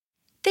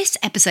This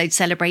episode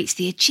celebrates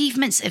the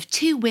achievements of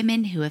two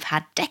women who have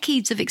had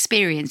decades of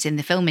experience in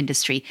the film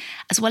industry,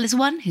 as well as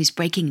one who's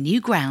breaking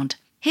new ground.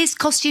 Here's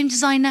costume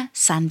designer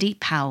Sandy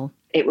Powell.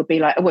 It would be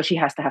like, well, she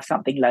has to have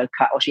something low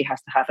cut, or she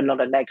has to have a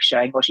lot of legs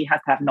showing, or she has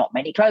to have not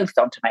many clothes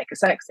on to make her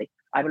sexy.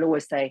 I will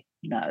always say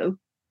no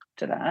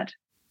to that.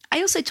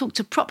 I also talked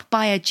to prop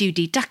buyer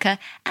Judy Ducker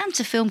and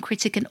to film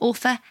critic and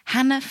author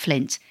Hannah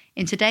Flint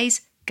in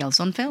today's Girls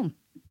on Film.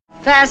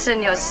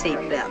 Fasten your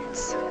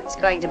seatbelts. It's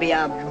going to be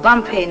a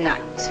bumpy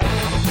night.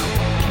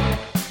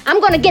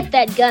 I'm going to get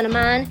that gun of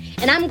mine,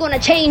 and I'm going to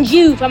change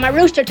you from a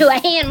rooster to a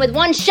hen with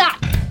one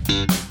shot.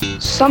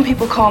 Some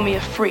people call me a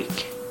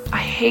freak. I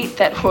hate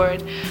that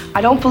word.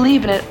 I don't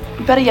believe in it.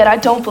 Better yet, I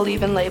don't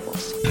believe in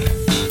labels.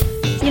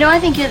 You know, I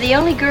think you're the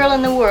only girl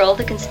in the world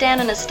that can stand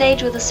on a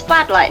stage with a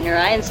spotlight in her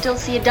eye and still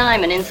see a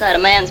diamond inside a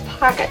man's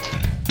pocket.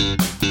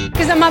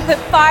 Because I'm up at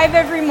 5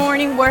 every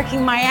morning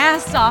working my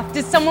ass off.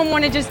 Does someone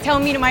want to just tell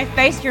me to my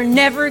face, you're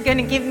never going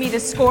to give me the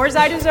scores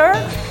I deserve?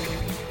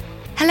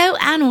 Hello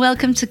and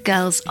welcome to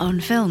Girls on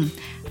Film.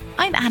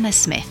 I'm Anna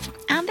Smith,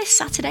 and this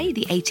Saturday,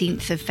 the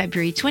 18th of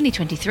February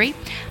 2023,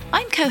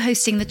 I'm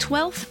co-hosting the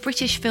 12th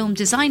British Film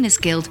Designers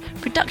Guild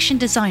Production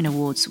Design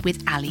Awards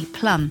with Ali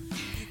Plumb.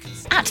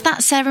 At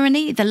that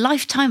ceremony, the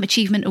Lifetime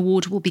Achievement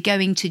Award will be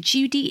going to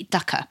Judy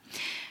Ducker.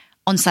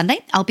 On Sunday,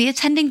 I'll be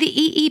attending the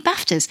EE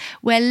BAFTAs,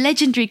 where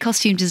legendary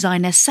costume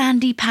designer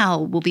Sandy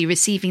Powell will be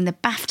receiving the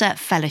BAFTA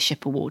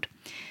Fellowship Award.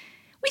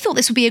 We thought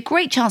this would be a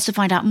great chance to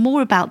find out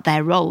more about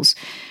their roles.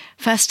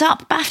 First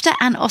up, BAFTA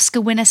and Oscar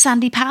winner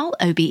Sandy Powell,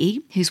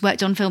 OBE, who's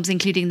worked on films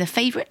including The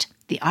Favourite,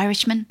 The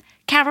Irishman,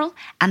 Carol,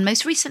 and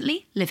most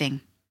recently,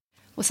 Living.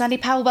 Well, Sandy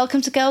Powell,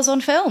 welcome to Girls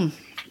on Film.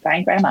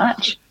 Thank you very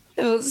much.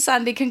 Well,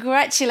 Sandy,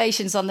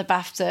 congratulations on the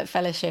BAFTA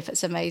Fellowship.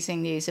 It's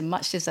amazing news and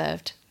much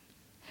deserved.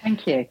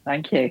 Thank you.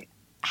 Thank you.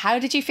 How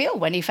did you feel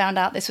when you found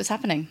out this was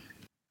happening?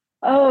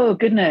 Oh,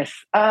 goodness.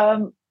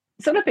 Sort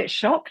of a bit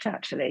shocked,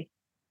 actually.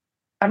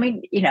 I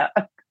mean, you know,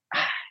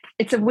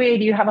 it's a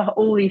weird, you have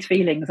all these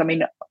feelings. I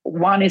mean,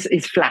 one is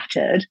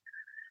flattered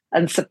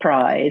and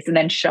surprised and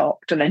then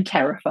shocked and then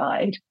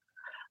terrified.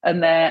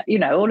 And then, you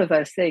know, all of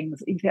those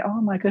things, you think,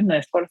 oh my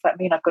goodness, what does that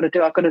mean? I've got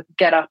to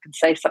get up and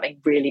say something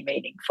really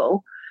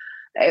meaningful.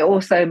 It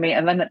also means,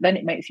 and then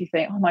it makes you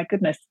think, oh my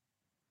goodness,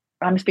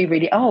 I must be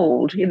really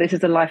old. You know, this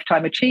is a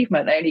lifetime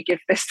achievement. They only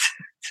give this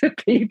to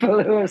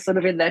people who are sort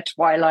of in their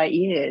twilight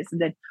years and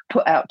then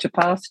put out to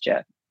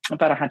pasture.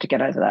 But I had to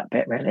get over that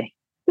bit, really.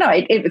 No,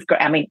 it was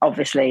great. I mean,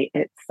 obviously,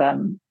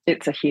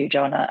 it's a huge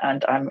honour,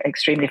 and I'm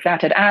extremely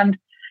flattered. And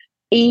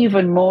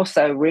even more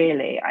so,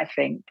 really, I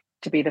think,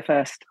 to be the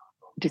first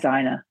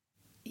designer.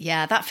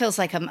 Yeah, that feels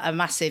like a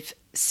massive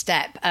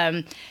step.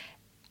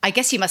 I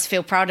guess you must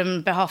feel proud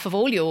on behalf of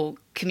all your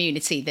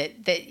community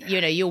that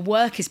you know your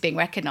work is being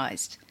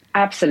recognised.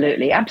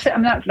 Absolutely. I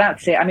mean,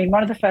 that's it. I mean,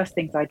 one of the first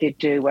things I did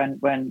do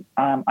when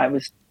I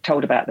was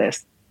told about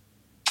this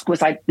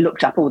was I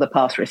looked up all the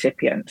past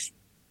recipients,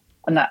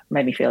 and that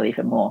made me feel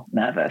even more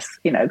nervous.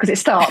 You know, because it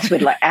starts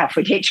with like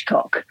Alfred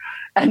Hitchcock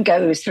and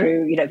goes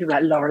through people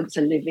like Laurence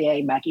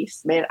Olivier, Maggie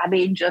Smith. I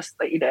mean, just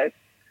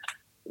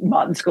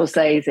Martin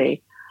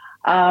Scorsese,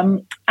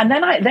 and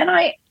then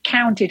I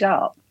counted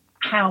up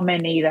how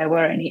many there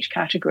were in each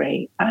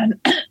category, and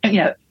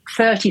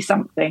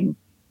 30-something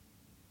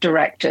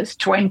directors,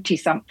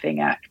 20-something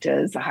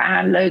actors,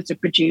 and loads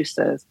of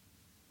producers,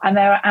 and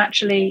there are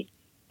actually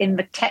in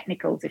the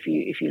technicals, if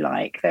you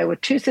like, there were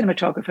 2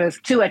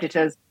 cinematographers, 2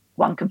 editors,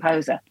 1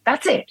 composer.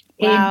 That's it.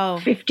 Wow.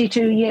 In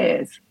 52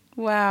 years.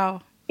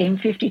 Wow. In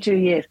 52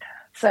 years.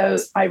 So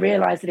I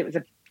realised that it was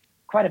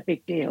quite a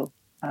big deal.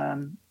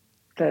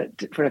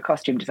 For a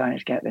costume designer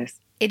to get this.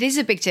 It is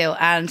a big deal,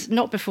 and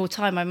not before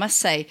time, I must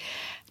say.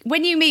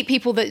 When you meet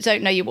people that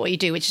don't know what you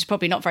do, which is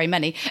probably not very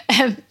many,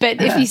 but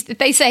if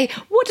they say,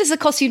 what does a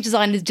costume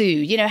designer do?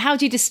 You know, how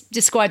do you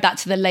describe that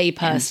to the lay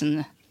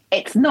person?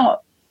 It's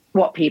not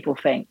what people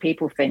think.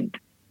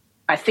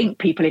 I think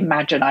people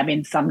imagine I'm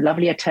in some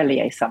lovely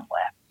atelier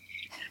somewhere,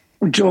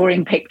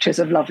 drawing pictures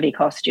of lovely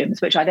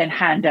costumes, which I then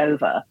hand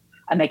over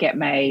and they get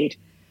made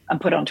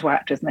and put onto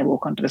actors and they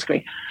walk onto the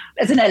screen.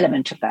 There's an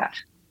element of that.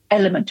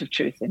 Element of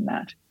truth in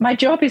that. My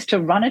job is to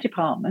run a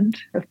department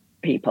of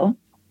people,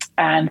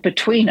 and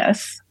between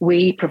us,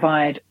 we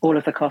provide all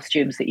of the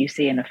costumes that you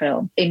see in a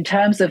film. In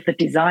terms of the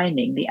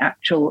designing, the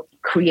actual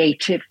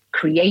creative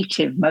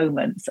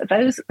moments,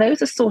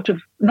 those are sort of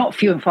not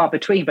few and far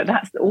between, but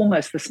that's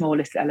almost the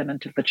smallest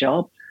element of the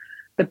job.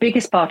 The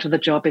biggest part of the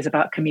job is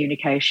about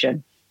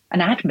communication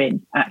and admin,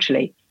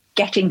 actually.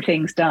 Getting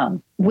things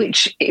done,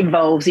 which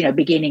involves,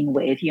 beginning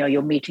with,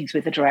 your meetings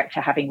with the director,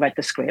 having read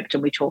the script,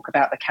 and we talk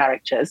about the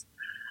characters.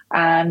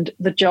 And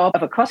the job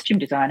of a costume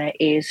designer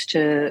is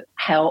to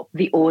help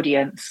the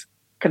audience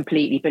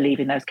completely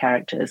believe in those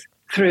characters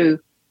through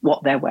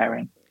what they're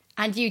wearing.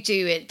 And you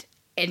do it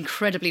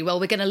incredibly well.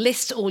 We're going to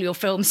list all your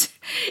films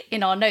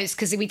in our notes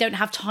because we don't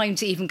have time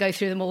to even go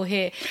through them all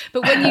here.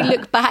 But when you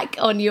look back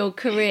on your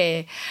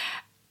career,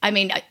 I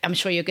mean, I'm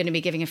sure you're going to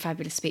be giving a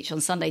fabulous speech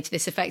on Sunday to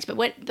this effect,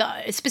 but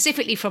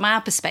specifically from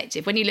our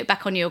perspective, when you look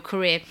back on your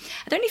career,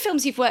 are there any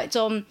films you've worked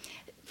on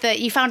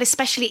that you found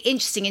especially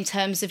interesting in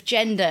terms of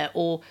gender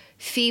or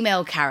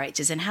female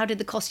characters, and how did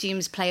the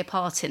costumes play a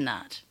part in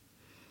that?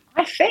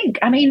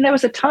 I mean, there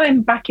was a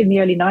time back in the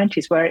early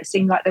 90s where it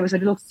seemed like there was a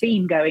little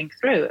theme going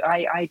through.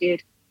 I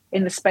did,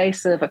 in the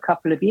space of a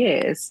couple of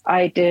years,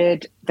 I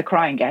did The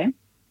Crying Game,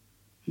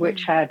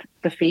 which had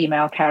the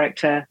female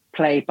character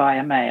played by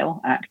a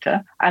male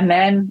actor. And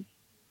then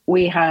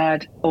we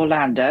had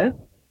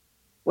Orlando,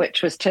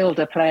 which was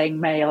Tilda playing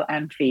male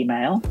and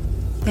female.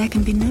 There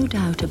can be no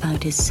doubt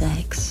about his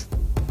sex,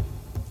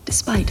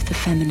 despite the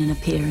feminine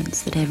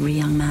appearance that every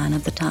young man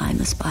of the time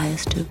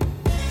aspires to.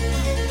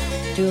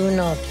 Do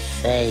not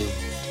fade,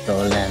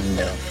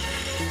 Orlando.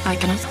 I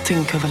cannot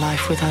think of a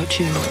life without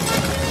you.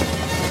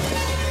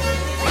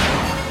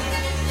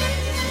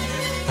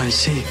 I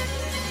see.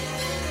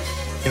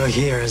 You're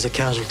here as a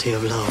casualty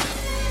of love.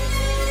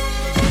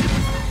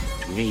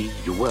 To me,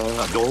 you were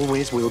and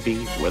always will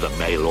be, whether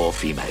male or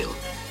female,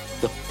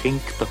 the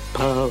pink, the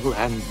pearl,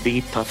 and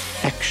the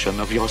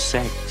perfection of your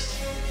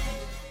sex.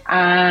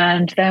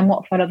 And then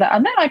what followed that?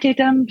 And then I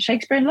did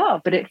Shakespeare in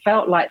Love, but it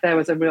felt like there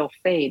was a real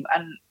theme.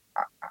 And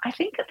I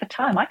think at the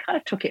time I kind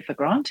of took it for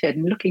granted.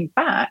 And looking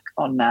back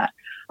on that,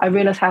 I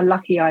realised how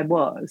lucky I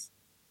was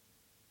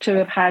to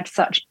have had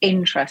such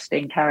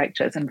interesting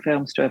characters and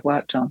films to have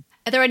worked on.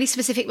 Are there any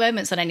specific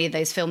moments on any of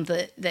those films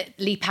that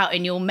leap out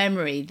in your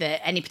memory,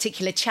 that any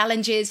particular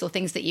challenges or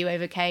things that you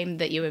overcame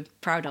that you were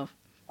proud of?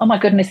 Oh my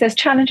goodness, there's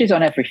challenges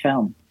on every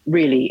film,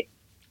 really.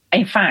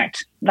 In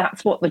fact,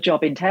 that's what the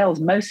job entails.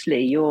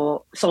 Mostly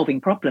you're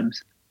solving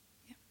problems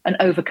and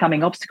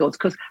overcoming obstacles,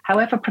 because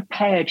however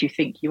prepared you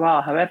think you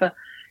are, however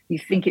you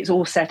think it's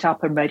all set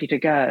up and ready to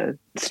go,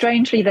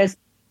 strangely, there's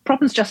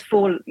problems just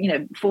fall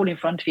in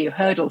front of you,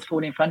 hurdles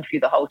fall in front of you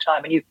the whole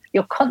time. And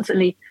you're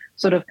constantly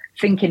sort of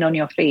thinking on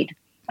your feet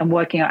and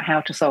working out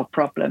how to solve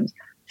problems.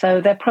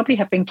 So there probably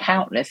have been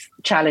countless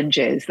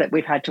challenges that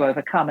we've had to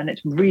overcome, and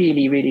it's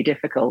really, really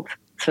difficult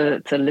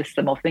to list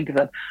them or think of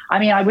them. I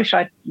mean, I wish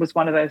I was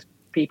one of those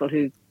people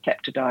who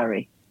kept a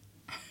diary.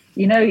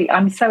 You know,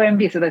 I'm so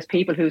envious of those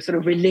people who sort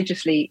of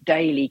religiously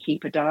daily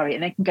keep a diary,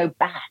 and they can go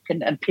back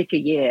and pick a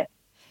year.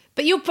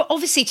 But you're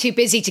obviously too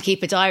busy to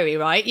keep a diary,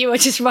 right? You were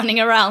just running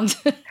around.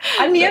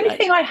 And the only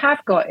thing I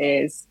have got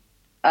is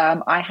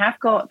I have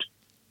got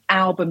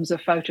albums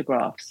of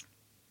photographs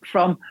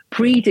from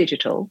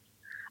pre-digital.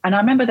 And I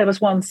remember there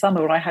was one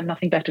summer where I had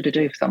nothing better to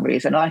do for some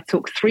reason. I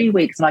took 3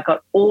 weeks and I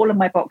got all of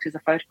my boxes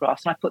of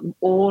photographs and I put them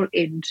all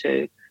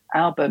into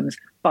albums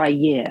by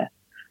year.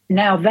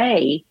 Now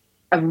they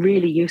are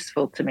really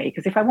useful to me,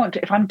 because if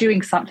I'm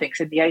doing something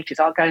in the 80s,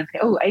 I'll go and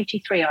think,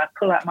 83, and I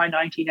pull out my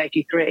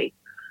 1983.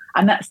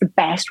 And that's the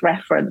best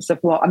reference of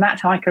and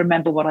that's how I can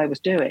remember what I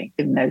was doing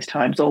in those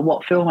times or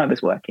what film I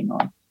was working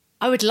on.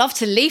 I would love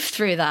to leaf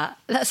through that.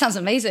 That sounds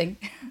amazing.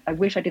 I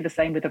wish I did the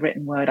same with the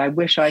written word. I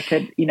wish I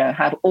could,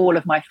 have all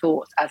of my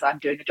thoughts as I'm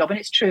doing a job. And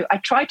it's true. I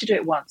tried to do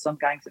it once on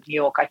Gangs of New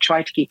York. I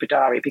tried to keep a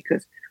diary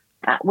because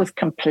that was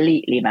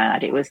completely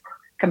mad. It was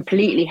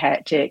completely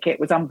hectic. It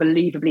was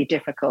unbelievably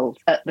difficult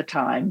at the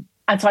time.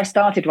 And so I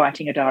started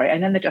writing a diary,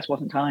 and then there just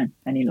wasn't time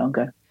any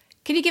longer.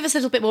 Can you give us a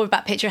little bit more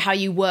about picture how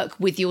you work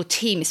with your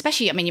team,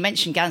 especially, I mean, you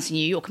mentioned Gangs of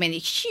New York. I mean, a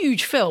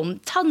huge film,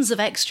 tons of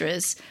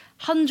extras,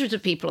 hundreds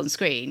of people on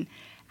screen.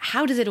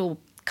 How does it all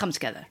come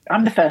together?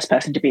 I'm the first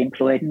person to be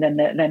employed, and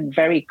then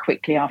very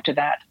quickly after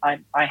that,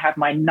 I have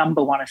my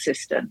number one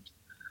assistant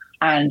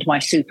and my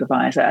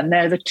supervisor, and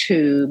they're the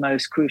two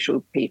most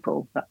crucial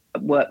people that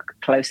work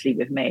closely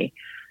with me.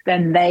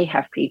 Then they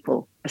have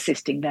people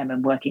assisting them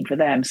and working for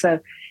them. So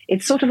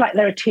it's sort of like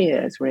there are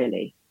tiers,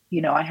 really.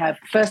 I have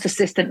first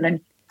assistant, and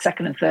then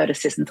second and third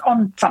assistants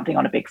on something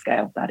on a big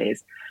scale, that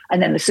is.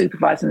 And then the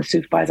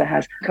supervisor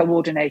has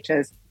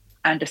coordinators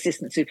and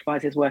assistant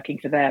supervisors working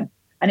for them.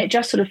 And it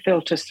just sort of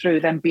filters through.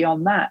 Then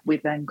beyond that,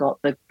 we've then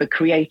got the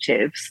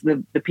creatives,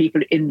 the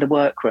people in the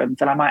workrooms.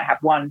 And I might have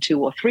 1,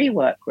 2, or 3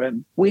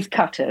 workrooms with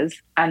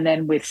cutters, and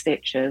then with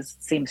stitchers,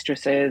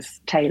 seamstresses,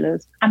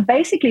 tailors. And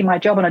basically my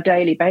job on a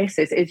daily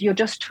basis is you're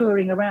just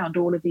touring around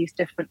all of these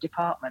different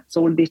departments,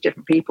 all of these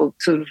different people,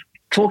 sort of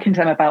talking to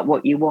them about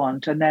what you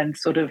want, and then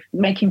sort of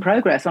making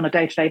progress on a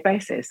day-to-day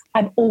basis.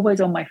 I'm always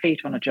on my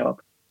feet on a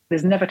job.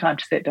 There's never time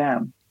to sit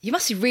down. You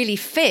must be really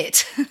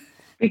fit.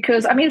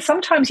 Because, I mean,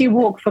 sometimes you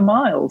walk for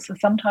miles.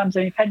 Sometimes,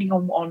 depending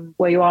on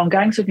where you are. On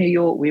Gangs of New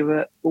York, we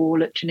were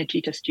all at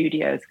Cinecittà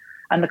Studios.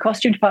 And the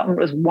costume department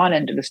was one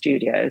end of the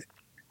studios,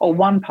 or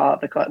one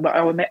part of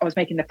I was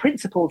making the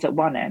principals at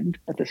one end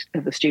of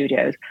the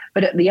studios.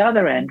 But at the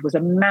other end was a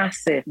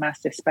massive,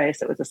 massive space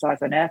that was the size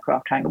of an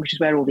aircraft hangar, which is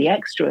where all the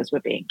extras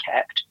were being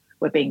kept,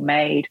 were being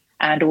made.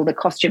 And all the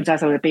costumes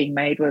as they were being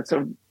made were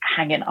sort of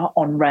hanging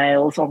on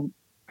rails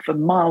for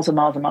miles and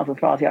miles and miles as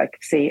far as I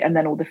could see. And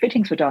then all the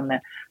fittings were done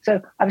there. So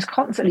I was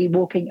constantly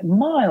walking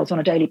miles on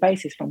a daily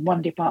basis from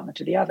one department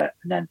to the other.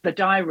 And then the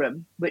dye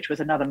room, which was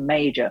another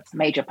major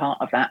part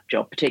of that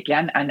job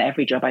particularly, and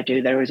every job I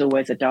do, there is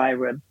always a dye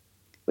room.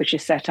 which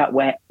is set up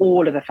where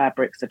all of the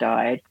fabrics are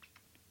dyed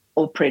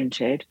or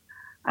printed,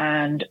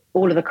 and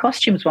all of the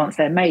costumes, once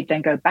they're made,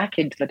 then go back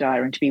into the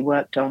dyer and to be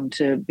worked on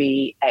to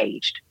be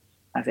aged,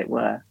 as it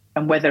were.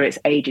 And whether it's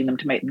aging them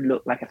to make them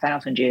look like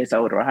 1,000 years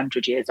old or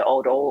 100 years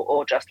old,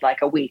 or just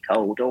like a week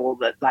old, or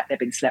like they've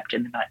been slept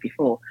in the night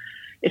before.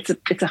 It's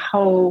a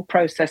whole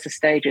process of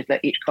stages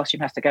that each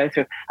costume has to go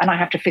through, and I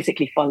have to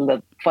physically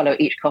follow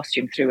each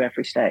costume through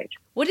every stage.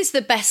 What is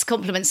the best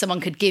compliment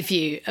someone could give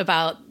you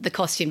about the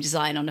costume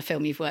design on a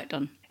film you've worked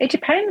on? It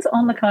depends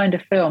on the kind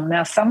of film.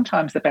 Now,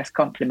 sometimes the best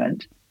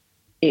compliment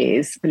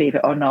is, believe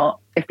it or not,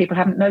 if people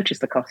haven't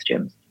noticed the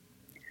costumes.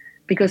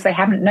 Because they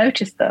haven't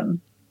noticed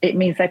them, it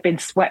means they've been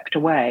swept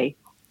away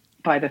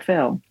by the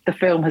film. The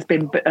film has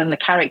been, and the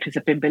characters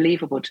have been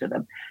believable to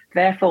them.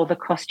 Therefore, the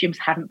costumes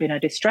haven't been a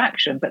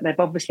distraction, but they've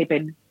obviously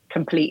been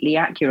completely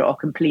accurate or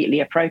completely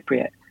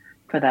appropriate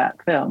for that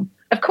film.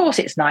 Of course,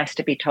 it's nice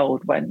to be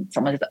told when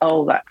someone says,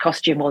 oh, that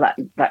costume or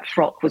that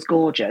frock was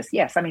gorgeous.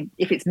 Yes, I mean,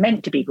 if it's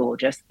meant to be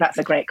gorgeous, that's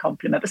a great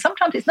compliment, but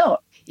sometimes it's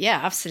not. Yeah,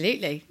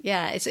 absolutely.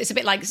 Yeah, it's a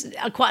bit like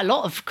quite a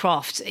lot of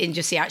craft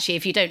industry, actually.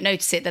 If you don't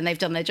notice it, then they've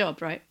done their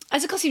job, right?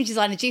 As a costume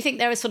designer, do you think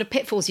there are sort of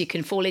pitfalls you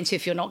can fall into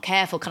if you're not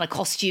careful, kind of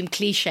costume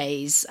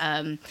cliches,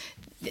 kind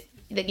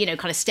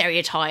of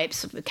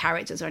stereotypes of the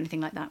characters or anything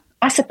like that?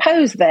 I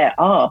suppose there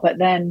are, but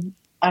then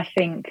I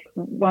think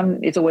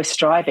one is always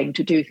striving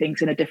to do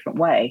things in a different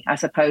way,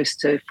 as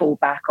opposed to fall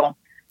back on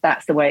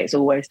that's the way it's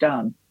always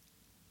done.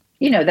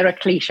 There are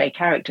cliche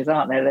characters,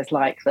 aren't there? There's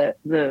like the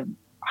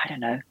I don't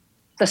know,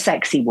 the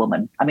sexy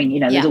woman. I mean,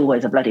 there's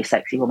always a bloody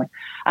sexy woman.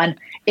 And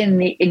in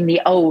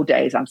the old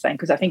days, I'm saying,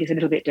 because I think it's a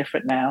little bit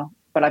different now,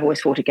 but I've always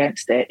fought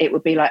against it. It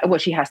would be like, well,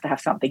 she has to have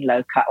something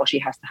low cut, or she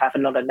has to have a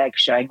lot of legs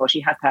showing, or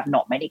she has to have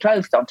not many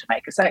clothes on to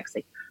make her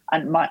sexy.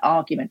 And my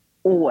argument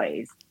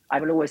I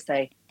will always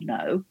say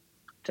no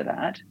to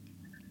that,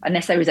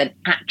 unless there is an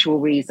actual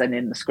reason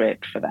in the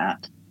script for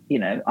that,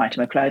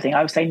 item of clothing.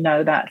 I would say,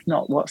 no, that's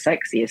not what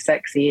sexy is.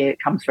 Sexy, it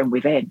comes from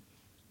within.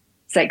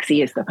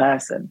 Sexy is the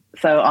person.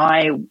 So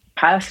I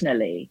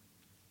personally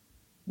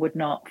would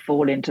not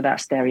fall into that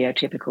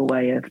stereotypical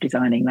way of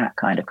designing that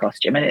kind of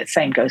costume. And the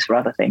same goes for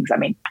other things. I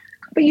mean,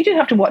 but you do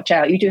have to watch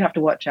out. You do have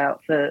to watch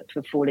out for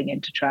falling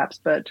into traps.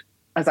 But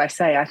as I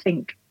say, I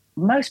think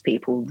most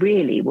people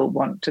really will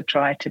want to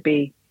try to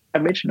be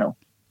original.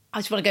 I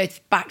just want to go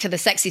back to the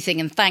sexy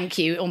thing and thank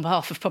you on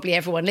behalf of probably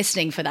everyone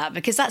listening for that,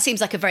 because that seems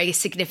like a very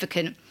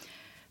significant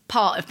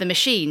part of the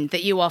machine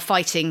that you are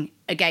fighting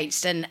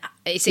against. And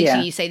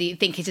essentially you say that you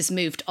think it has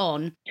moved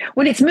on.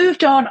 Well, it's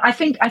moved on. I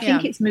think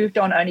it's moved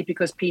on only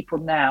because people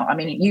now, I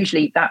mean,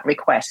 usually that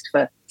request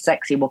for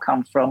sexy will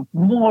come from,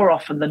 more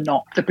often than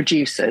not, the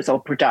producers or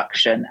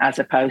production as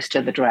opposed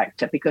to the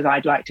director, because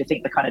I'd like to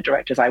think the kind of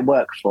directors I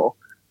work for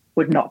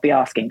would not be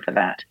asking for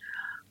that.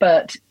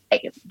 But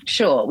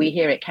sure, we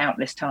hear it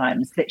countless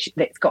times that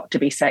it's got to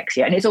be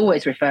sexier, and it's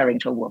always referring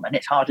to a woman.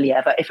 It's hardly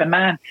ever, if a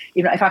man,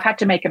 if I've had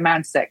to make a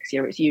man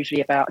sexier, it's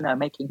usually about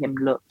making him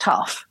look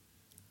tough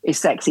is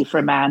sexy for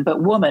a man,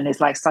 but woman is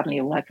like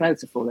suddenly all her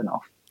clothes have fallen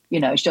off. She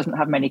doesn't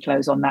have many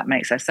clothes on, that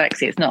makes her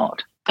sexy. It's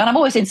not. And I'm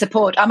always in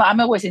support. I'm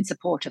always in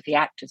support of the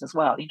actors as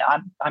well.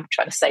 I'm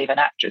trying to save an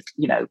actress,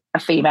 a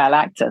female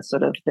actor,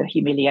 sort of the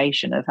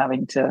humiliation of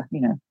having to,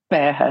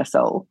 bare her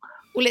soul.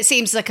 Well, it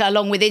seems like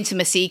along with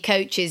intimacy,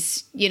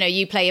 coaches,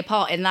 you play a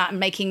part in that and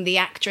making the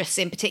actress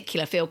in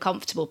particular feel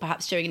comfortable,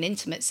 perhaps during an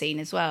intimate scene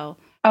as well.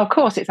 Oh, of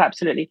course, it's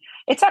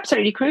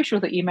absolutely crucial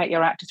that you make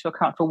your actors feel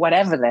comfortable,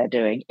 whatever they're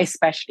doing,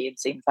 especially in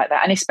scenes like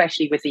that, and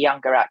especially with the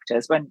younger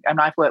actors. And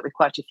I've worked with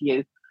quite a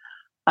few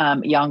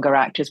younger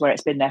actors where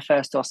it's been their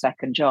first or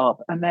second job,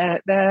 and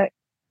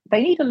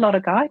they need a lot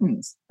of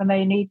guidance, and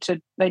they need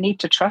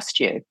to trust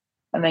you.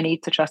 And they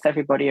need to trust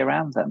everybody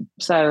around them.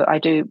 So I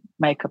do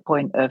make a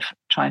point of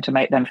trying to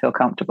make them feel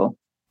comfortable.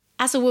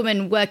 As a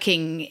woman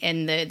working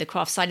in the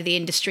craft side of the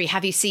industry,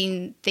 have you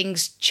seen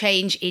things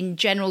change in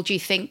general, do you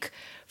think,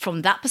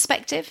 from that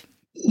perspective?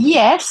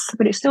 Yes,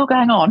 but it's still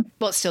going on.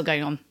 What's still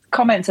going on?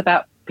 Comments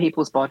about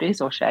people's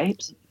bodies or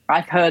shapes.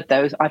 I've heard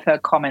those. I've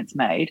heard comments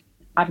made.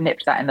 I've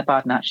nipped that in the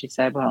bud and actually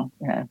said, well,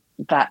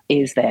 that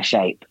is their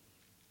shape.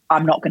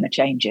 I'm not going to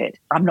change it.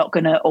 I'm not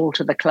going to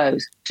alter the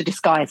clothes to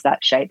disguise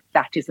that shape.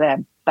 That is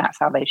them. That's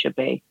how they should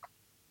be.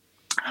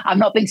 I'm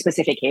not being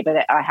specific here,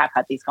 but I have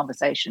had these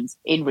conversations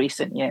in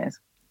recent years.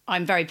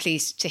 I'm very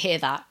pleased to hear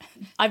that.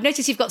 I've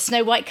noticed you've got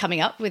Snow White coming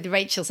up with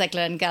Rachel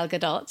Zegler and Gal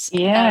Gadot.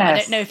 Yes. I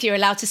don't know if you're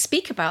allowed to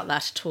speak about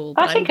that at all.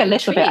 I think a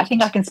little bit. I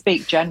think I can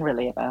speak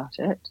generally about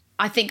it.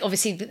 I think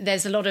obviously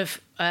there's a lot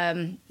of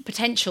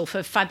potential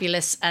for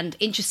fabulous and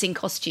interesting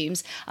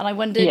costumes. And I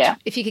wondered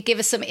if you could give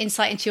us some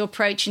insight into your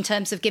approach in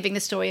terms of giving the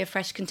story a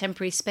fresh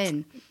contemporary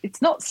spin.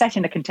 It's not set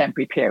in a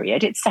contemporary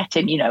period. It's set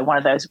in, one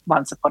of those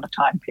once upon a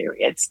time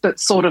periods, but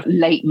sort of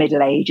late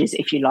Middle Ages,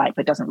 if you like,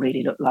 but doesn't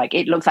really look like.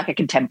 It looks like a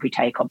contemporary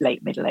take on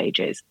late Middle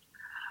Ages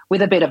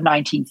with a bit of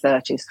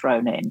 1930s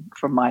thrown in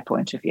from my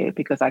point of view,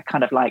 because I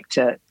kind of like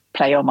to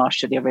play homage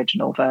to the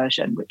original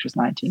version, which was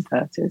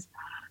 1930s.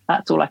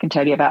 That's all I can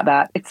tell you about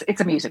that.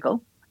 It's a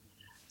musical.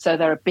 So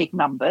there are big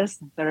numbers.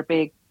 There are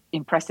big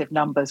impressive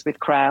numbers with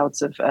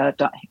crowds of,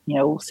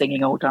 all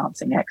singing, all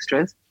dancing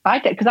extras. I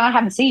did, because I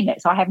haven't seen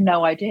it, so I have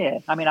no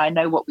idea. I mean, I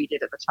know what we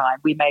did at the time.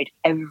 We made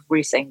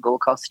every single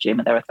costume,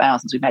 and there are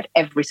thousands. We made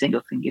every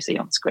single thing you see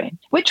on screen,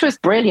 which was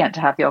brilliant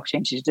to have the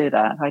opportunity to do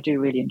that. I do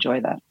really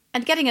enjoy that.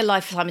 And getting a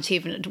Lifetime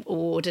Achievement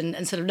Award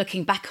and sort of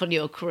looking back on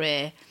your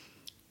career,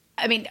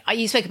 I mean,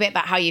 you spoke a bit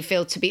about how you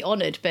feel to be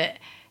honoured, but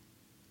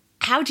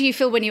how do you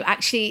feel when you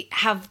actually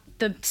have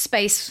the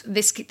space,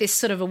 this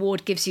sort of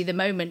award gives you the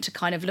moment to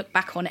kind of look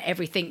back on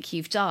everything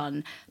you've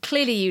done?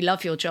 Clearly you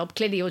love your job.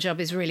 Clearly your job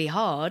is really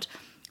hard.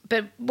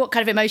 But what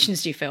kind of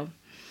emotions do you feel?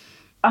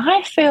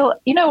 I feel,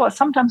 you know what,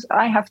 sometimes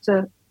I have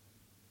to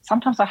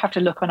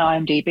look on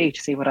IMDb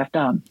to see what I've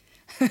done.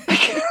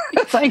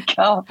 Because I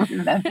can't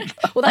remember.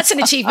 Well, that's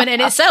an achievement in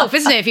itself,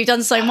 isn't it, if you've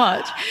done so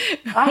much?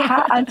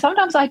 And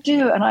sometimes I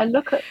do, and I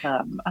look at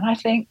them and I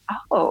think,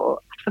 oh,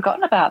 I'd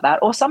forgotten about that.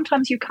 Or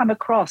sometimes you come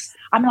across,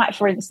 I'm like,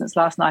 for instance,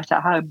 last night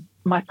at home,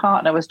 my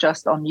partner was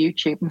just on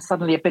YouTube and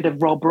suddenly a bit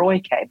of Rob Roy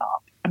came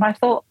up. And I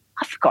thought,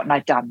 I've forgotten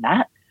I'd done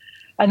that.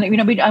 And,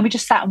 we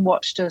just sat and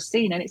watched a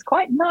scene. And it's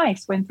quite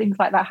nice when things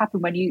like that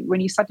happen, when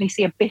you suddenly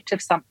see a bit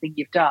of something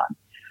you've done.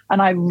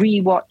 And I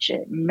rewatch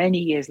it many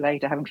years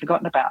later, having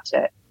forgotten about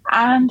it.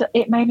 And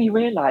it made me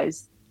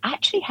realise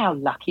actually how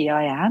lucky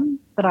I am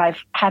that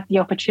I've had the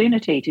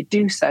opportunity to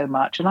do so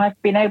much. And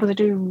I've been able to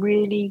do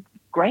really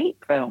great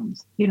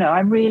films.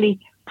 I'm really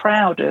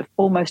proud of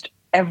almost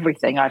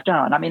everything I've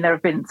done. I mean, there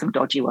have been some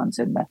dodgy ones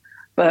in there.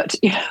 But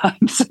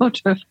I'm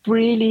sort of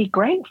really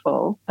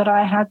grateful that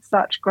I had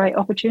such great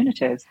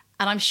opportunities.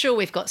 And I'm sure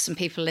we've got some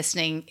people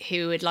listening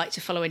who would like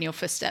to follow in your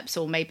footsteps,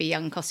 or maybe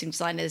young costume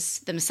designers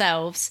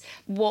themselves.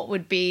 What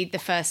would be the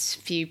first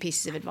few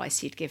pieces of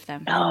advice you'd give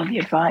them? Oh, the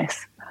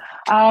advice.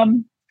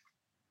 When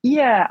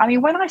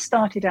I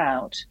started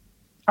out,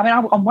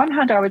 on one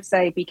hand, I would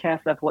say be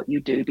careful of what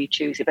you do, be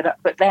choosy.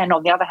 But then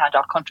on the other hand,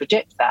 I'll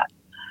contradict that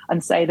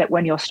and say that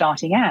when you're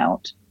starting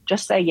out,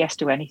 just say yes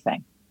to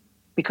anything,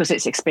 because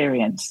it's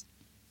experience.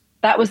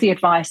 That was the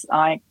advice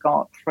I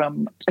got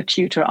from a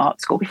tutor at art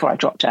school before I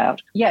dropped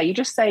out. Yeah, you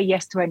just say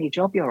yes to any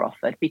job you're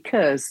offered,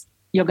 because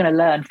you're going to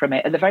learn from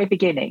it. At the very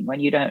beginning, when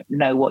you don't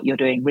know what you're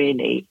doing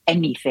really,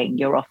 anything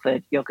you're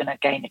offered, you're going to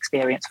gain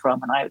experience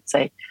from. And I would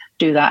say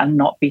do that and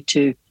not be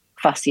too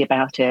fussy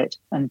about it,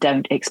 and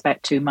don't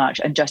expect too much,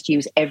 and just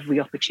use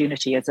every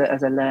opportunity as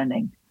a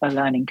learning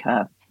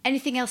curve.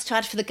 Anything else to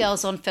add for the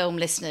Girls on Film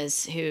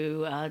listeners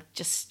who are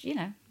just,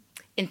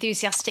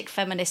 enthusiastic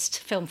feminist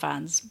film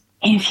fans?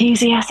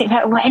 Enthusiastic,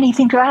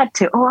 anything to add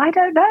to? Oh, I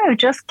don't know.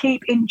 Just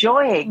keep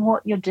enjoying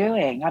what you're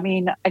doing. I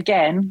mean,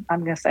 again,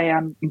 I'm going to say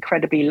I'm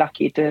incredibly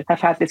lucky to have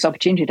had this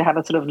opportunity to have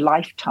a sort of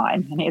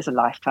lifetime, and it is a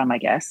lifetime, I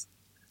guess,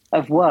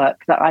 of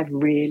work that I've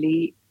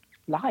really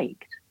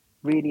liked,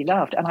 really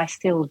loved, and I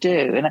still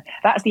do. And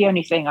that's the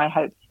only thing. I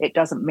hope it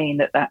doesn't mean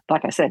that,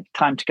 like I said,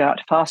 time to go out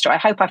to pasture. I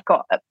hope I've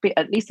got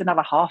at least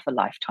another half a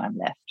lifetime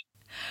left.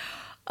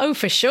 Oh,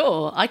 for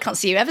sure. I can't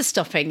see you ever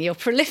stopping. You're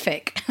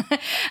prolific.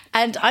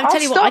 And I'll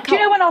tell you what, I can't... Do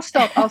you know when I'll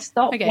stop? I'll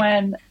stop okay.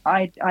 When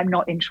I'm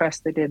not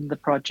interested in the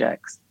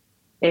projects.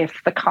 If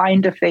the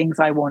kind of things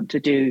I want to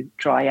do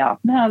dry up.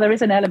 Now, there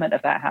is an element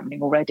of that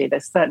happening already.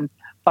 There's certain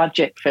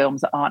budget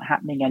films that aren't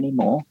happening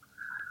anymore.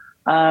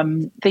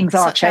 Things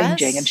are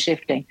changing and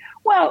shifting.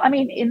 Well, I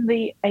mean, in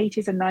the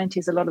 80s and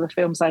 90s, a lot of the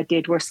films I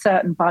did were a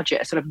certain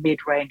budget, a sort of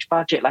mid-range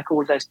budget, like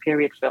all those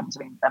period films.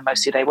 I mean, and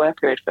mostly they were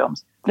period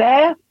films.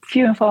 They're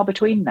few and far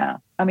between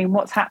now. I mean,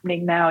 what's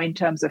happening now in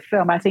terms of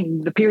film, I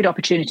think the period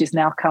opportunities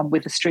now come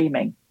with the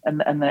streaming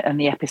and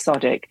the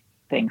episodic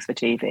things for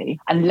TV,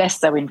 and less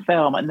so in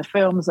film. And the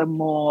films are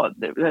more,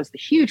 there's the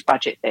huge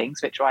budget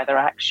things, which are either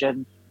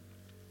action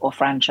or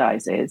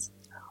franchises,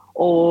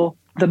 or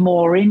the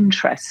more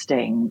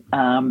interesting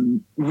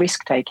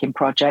risk-taking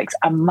projects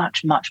are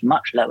much, much,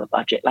 much lower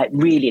budget, like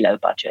really low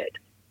budget,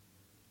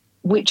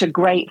 which are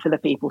great for the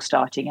people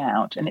starting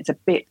out. And it's a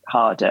bit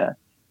harder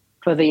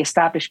for the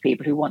established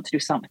people who want to do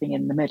something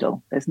in the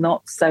middle. There's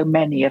not so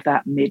many of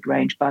that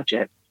mid-range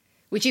budget.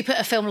 Would you put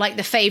a film like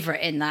The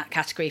Favourite in that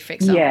category, for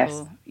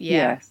example?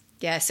 Yes.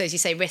 Yeah, so as you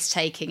say,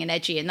 risk-taking and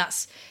edgy, and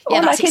that's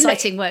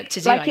exciting work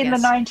to do, like in the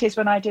 90s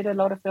when I did a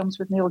lot of films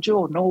with Neil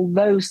Jordan, all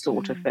those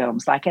sort of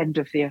films, like End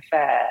of the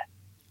Affair,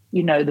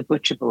 The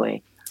Butcher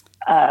Boy,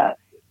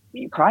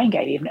 Crying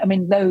Game even. I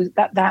mean,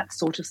 that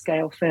sort of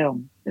scale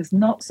film. There's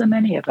not so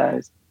many of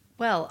those.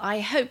 Well,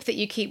 I hope that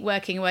you keep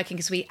working,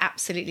 because we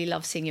absolutely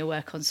love seeing your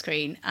work on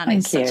screen. And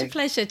it's such a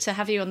pleasure to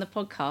have you on the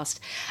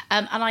podcast.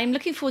 And I'm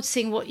looking forward to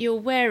seeing what you're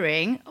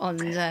wearing on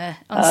Sunday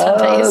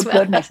as well. Oh,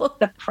 goodness,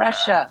 the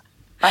pressure.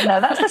 I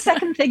know, that's the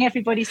second thing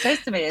everybody says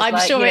to me. I'm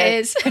sure it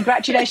is.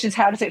 Congratulations,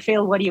 how does it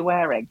feel? What are you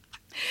wearing?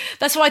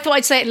 That's why I thought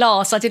I'd say it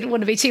last. I didn't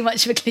want to be too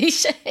much of a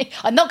cliche.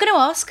 I'm not going to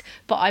ask,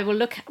 but I will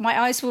look, my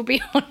eyes will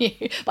be on you.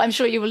 But I'm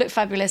sure you will look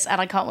fabulous, and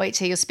I can't wait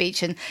to hear your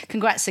speech. And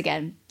congrats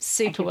again.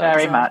 Super well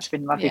very designed. Much. It's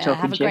been lovely talking to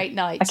you. Have a great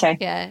night. Okay.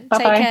 Yeah.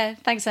 Bye-bye. Take care.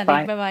 Thanks, Sandy.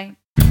 Bye. Bye-bye.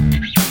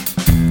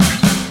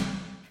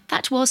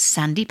 That was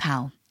Sandy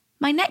Powell.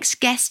 My next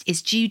guest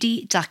is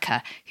Judy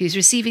Ducker, who's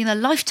receiving the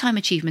Lifetime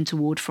Achievement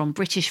Award from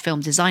British Film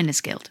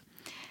Designers Guild.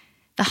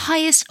 the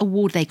highest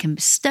award they can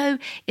bestow.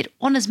 It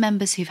honours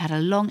members who've had a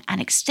long and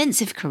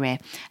extensive career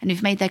and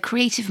who've made their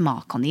creative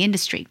mark on the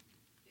industry.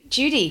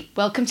 Judy,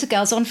 welcome to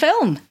Girls on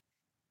Film.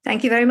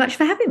 Thank you very much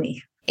for having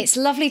me. It's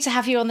lovely to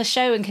have you on the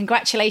show, and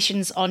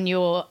congratulations on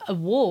your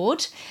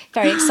award.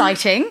 Very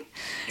exciting.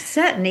 It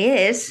certainly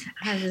is.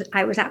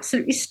 I was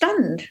absolutely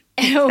stunned.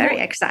 Very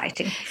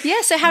exciting.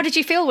 Yeah, so how did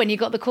you feel when you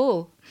got the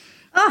call?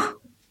 Oh,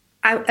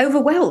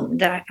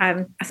 overwhelmed.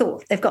 I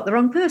thought they've got the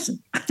wrong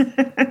person.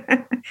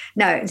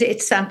 No,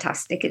 it's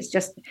fantastic.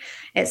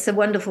 It's a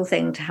wonderful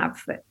thing to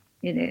have,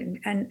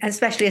 and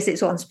especially as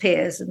it's one's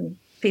peers and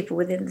people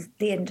within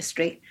the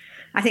industry.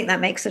 I think that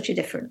makes such a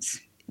difference.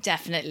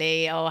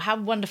 Definitely. Oh, how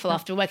wonderful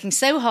after working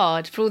so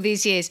hard for all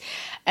these years.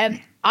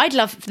 I'd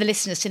love for the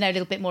listeners to know a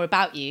little bit more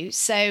about you.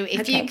 So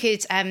if you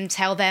could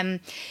tell them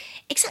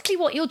exactly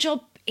what your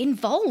job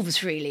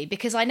involves, really,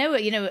 because I know,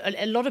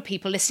 a lot of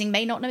people listening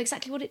may not know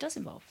exactly what it does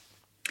involve.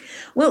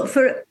 Well,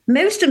 for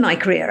most of my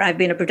career, I've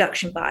been a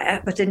production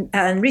buyer, but in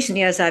recent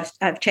years,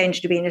 I've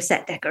changed to being a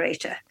set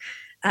decorator.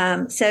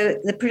 So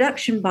the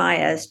production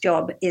buyer's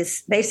job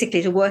is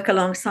basically to work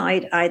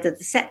alongside either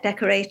the set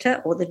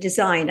decorator or the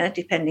designer,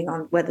 depending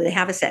on whether they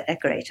have a set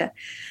decorator.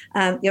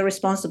 You're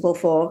responsible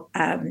for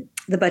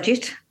the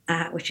budget,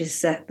 which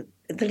is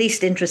the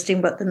least interesting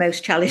but the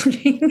most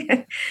challenging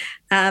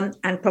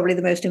and probably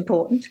the most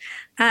important.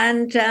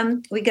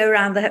 And we go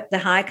around the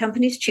hire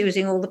companies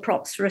choosing all the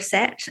props for a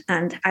set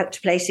and out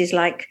to places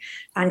like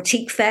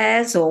antique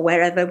fairs or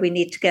wherever we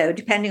need to go,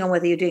 depending on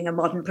whether you're doing a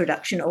modern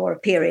production or a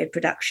period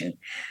production.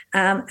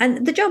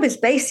 And the job is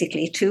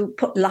basically to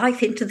put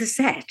life into the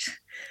set.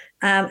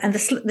 And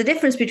the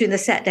difference between the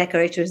set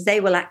decorators, they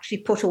will actually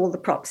put all the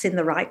props in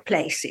the right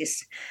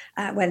places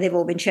when they've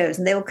all been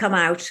chosen. They will come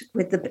out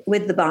with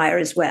the buyer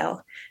as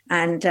well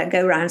and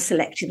go around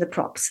selecting the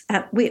props.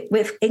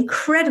 We're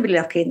incredibly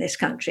lucky in this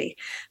country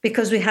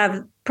because we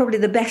have probably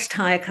the best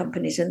hire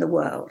companies in the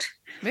world.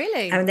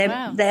 Really? I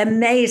mean, they're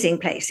amazing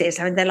places.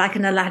 I mean, they're like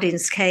an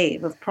Aladdin's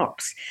cave of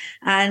props.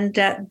 And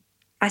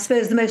I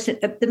suppose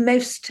the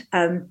most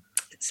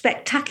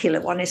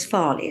spectacular one is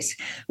Farley's,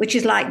 which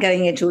is like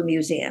going into a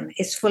museum.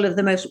 It's full of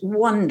the most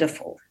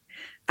wonderful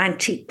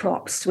antique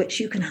props, which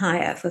you can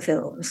hire for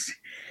films.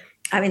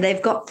 I mean,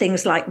 they've got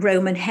things like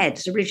Roman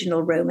heads,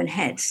 original Roman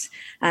heads.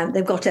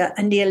 They've got a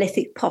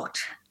Neolithic pot.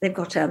 They've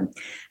got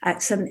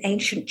some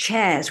ancient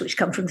chairs, which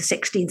come from the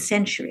 16th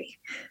century.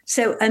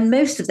 So, and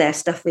most of their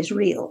stuff is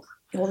real,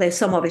 although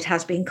some of it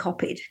has been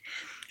copied.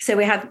 So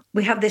we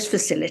have this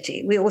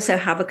facility. We also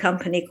have a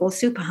company called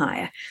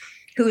Superhire,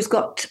 who's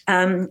got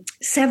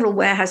several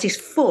warehouses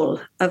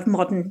full of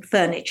modern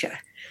furniture.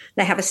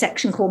 They have a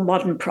section called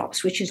Modern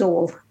Props, which is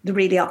all the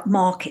really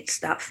upmarket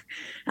stuff.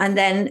 And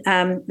then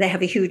they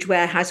have a huge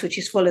warehouse, which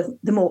is full of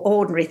the more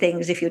ordinary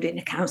things if you're doing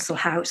a council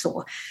house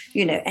or,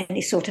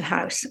 any sort of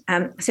house.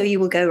 So you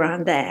will go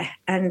around there.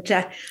 And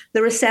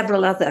there are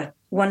several other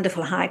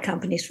wonderful hire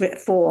companies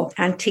for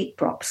antique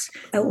props,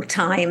 old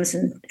times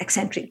and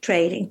eccentric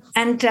trading.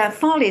 And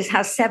Farley's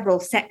has several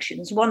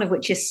sections, one of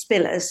which is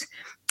Spillers,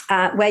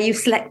 where you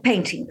select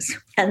paintings,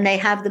 and they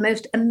have the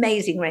most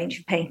amazing range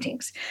of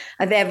paintings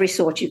of every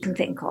sort you can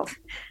think of.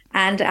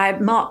 And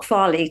Mark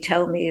Farley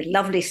told me a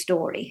lovely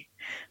story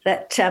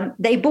that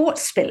they bought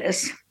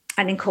Spillers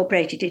and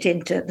incorporated it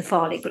into the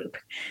Farley Group.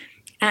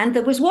 And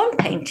there was one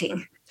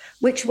painting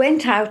which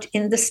went out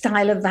in the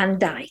style of Van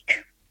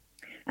Dyck.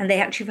 And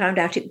they actually found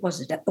out it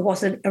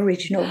wasn't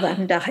original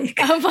Van Dyck.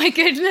 Oh, my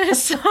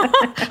goodness.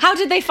 How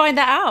did they find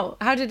that out?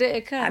 How did it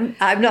occur?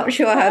 I'm not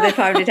sure how they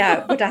found it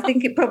out, but I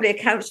think it probably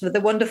accounts for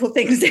the wonderful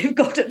things they've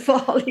got at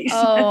Farley's.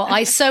 Oh,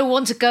 I so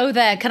want to go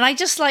there. Can I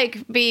just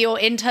be your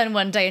intern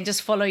one day and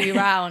just follow you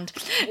around?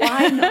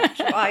 Why not?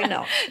 Why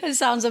not? It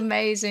sounds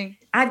amazing.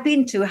 I've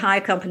been to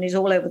hire companies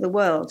all over the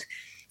world,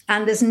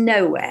 and there's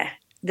nowhere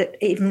that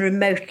even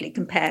remotely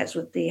compares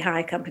with the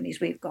hire companies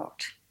we've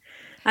got.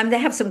 They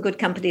have some good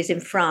companies in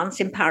France,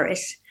 in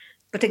Paris,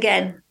 but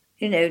again,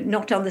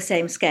 not on the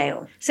same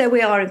scale. So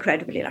we are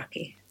incredibly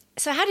lucky.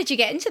 So how did you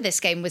get into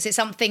this game? Was it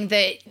something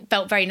that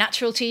felt very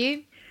natural to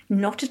you?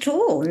 Not at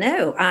all,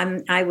 no.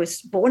 I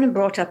was born and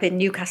brought up in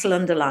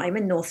Newcastle-under-Lyme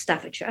in North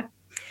Staffordshire,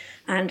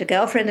 and a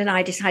girlfriend and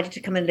I decided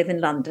to come and live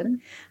in London.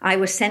 I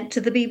was sent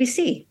to the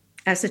BBC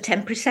as a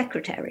temporary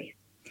secretary,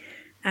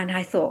 and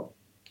I thought,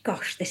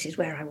 gosh, this is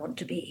where I want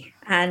to be.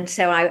 And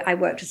so I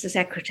worked as a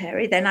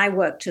secretary. Then I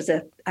worked as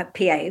a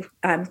PA,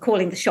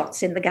 calling the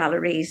shots in the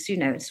galleries,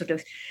 sort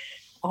of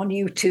on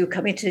you two,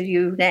 coming to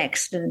you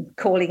next, and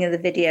calling in the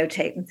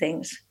videotape and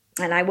things.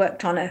 And I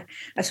worked on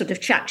a sort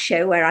of chat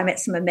show where I met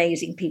some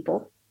amazing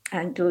people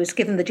and was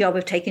given the job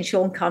of taking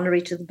Sean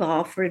Connery to the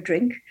bar for a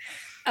drink.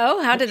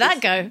 Oh, how did that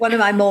go? One of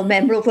my more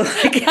memorable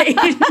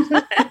occasions.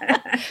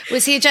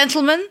 Was he a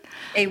gentleman?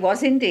 He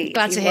was indeed.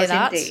 Glad to hear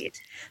that. Indeed.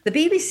 The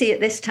BBC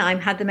at this time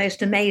had the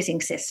most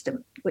amazing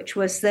system, which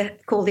was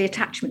called the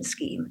attachment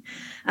scheme.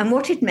 And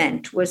what it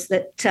meant was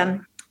that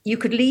you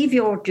could leave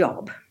your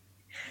job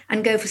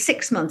and go for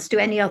 6 months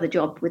to any other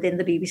job within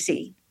the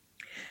BBC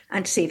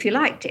and see if you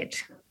liked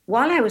it.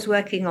 While I was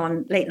working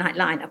on Late Night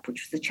Lineup,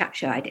 which was the chat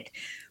show I did,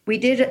 we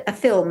did a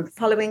film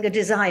following a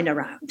designer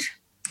around,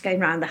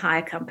 going around the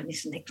hire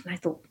companies and things. And I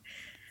thought,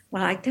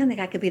 well, I don't think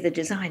I could be the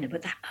designer,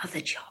 but that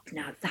other job,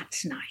 now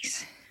that's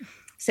nice.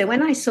 So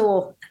when I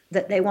saw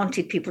that they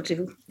wanted people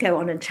to go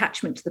on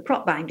attachment to the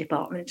prop buying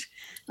department,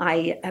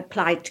 I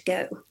applied to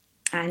go.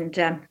 And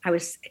I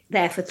was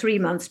there for 3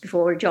 months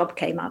before a job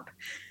came up.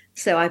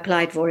 So I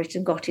applied for it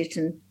and got it,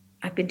 and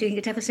I've been doing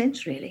it ever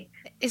since, really.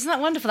 Isn't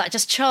that wonderful, that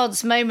just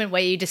chance moment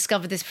where you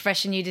discovered this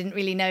profession you didn't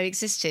really know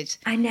existed?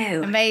 I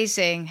know.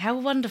 Amazing. How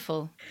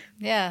wonderful.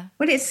 Yeah.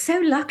 Well, it's so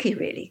lucky,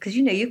 really, because,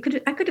 you know,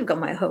 I could have gone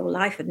my whole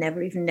life and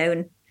never even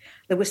known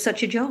there was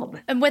such a job.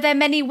 And were there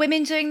many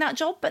women doing that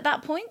job at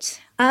that point?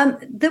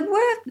 There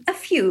were a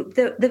few.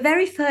 The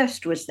very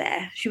first was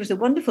there. She was a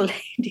wonderful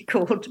lady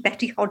called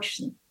Betty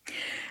Hodgson.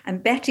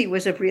 And Betty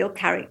was a real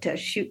character.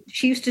 She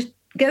used to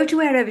go to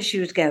wherever she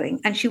was going,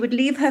 and she would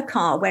leave her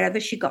car wherever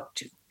she got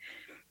to.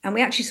 And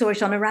we actually saw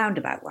it on a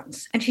roundabout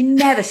once, and she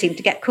never seemed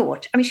to get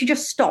caught. I mean, she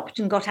just stopped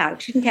and got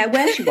out. She didn't care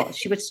where she was.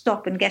 She would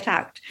stop and get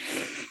out.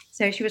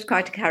 So she was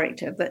quite a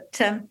character. But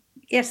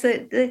yes,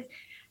 there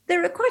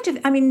are quite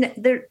a, I mean,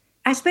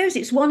 I suppose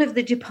it's one of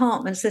the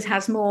departments that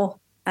has more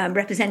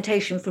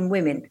representation from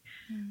women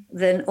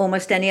than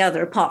almost any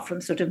other, apart from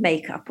sort of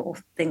makeup or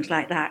things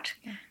like that.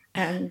 Yeah.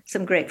 And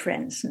some great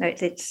friends. No,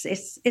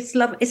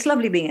 it's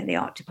lovely being in the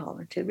art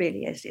department. It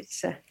really is.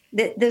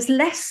 There's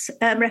less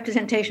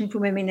representation for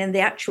women in the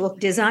actual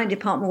design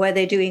department where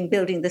they're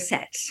building the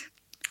sets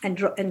and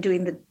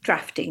doing the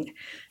drafting.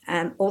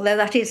 Although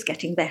that is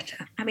getting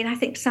better. I mean, I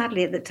think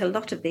sadly that a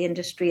lot of the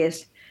industry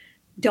is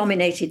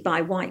dominated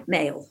by white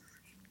male.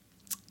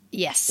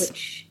 Yes.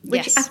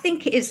 Which I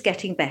think is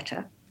getting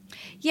better.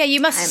 Yeah,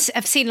 you must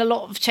have seen a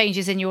lot of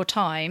changes in your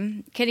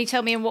time. Can you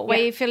tell me in what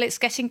way you feel it's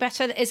getting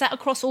better? Is that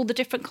across all the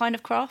different kind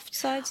of craft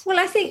sides? Well,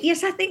 I think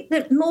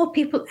that more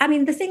people, I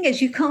mean, the thing is,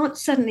 you can't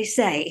suddenly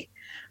say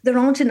there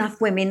aren't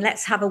enough women,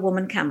 let's have a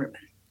woman cameraman,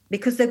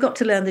 because they've got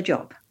to learn the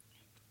job.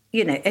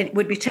 You know, it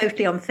would be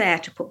totally unfair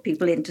to put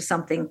people into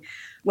something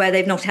where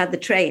they've not had the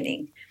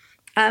training.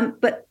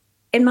 But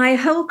in my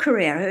whole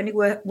career, I only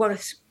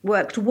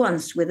worked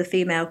once with a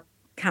female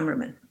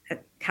cameraman, a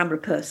camera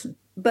person.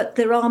 But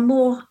there are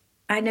more,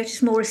 I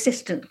notice more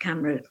assistant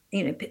camera,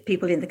 you know,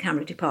 people in the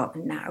camera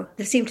department now.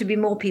 There seem to be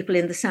more people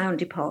in the sound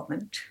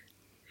department.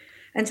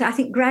 And so I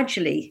think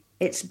gradually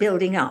it's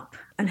building up,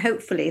 and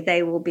hopefully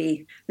they will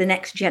be the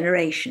next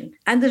generation.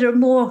 And there are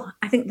more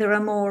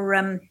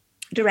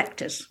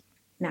directors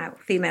now,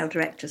 female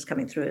directors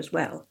coming through as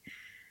well.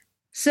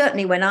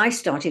 Certainly when I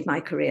started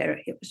my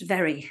career, it was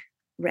very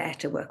rare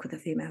to work with a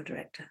female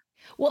director.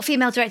 What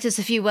female directors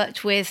have you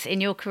worked with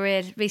in your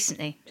career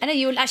recently? I know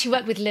you actually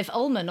worked with Liv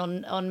Ullmann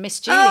on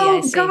Miss Julie.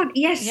 Oh, God,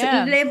 yes.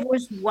 Yeah. Liv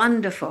was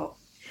wonderful.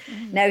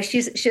 No,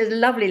 she's a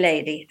lovely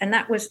lady. And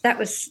that was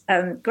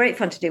great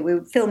fun to do. We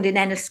filmed in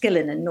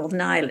Enniskillen in Northern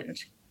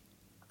Ireland.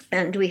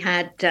 And we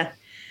had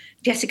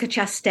Jessica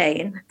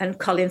Chastain and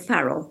Colin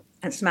Farrell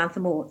and Samantha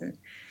Morton.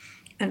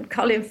 And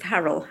Colin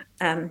Farrell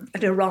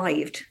had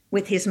arrived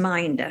with his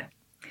minder.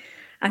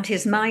 And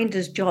his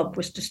minder's job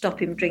was to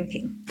stop him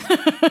drinking.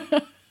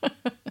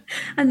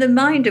 And the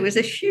minder was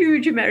a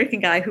huge American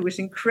guy who was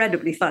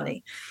incredibly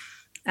funny.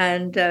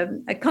 And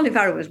Colin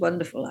Farrell was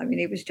wonderful. I mean,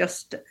 he was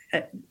just,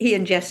 he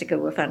and Jessica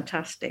were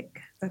fantastic.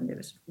 And it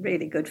was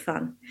really good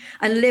fun.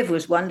 And Liv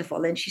was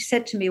wonderful. And she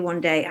said to me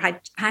one day, I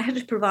had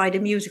to provide a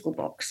musical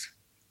box.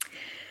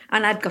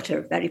 And I'd got her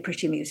a very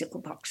pretty musical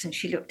box. And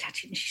she looked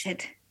at it and she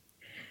said,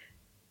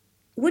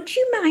 would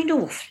you mind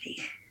awfully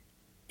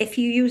if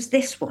you use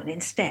this one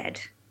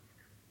instead?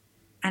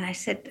 And I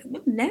said,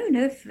 well,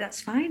 no, that's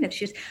fine.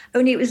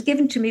 Only it was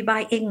given to me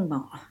by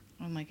Ingmar.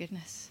 Oh, my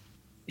goodness.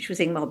 Which was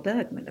Ingmar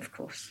Bergman, of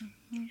course.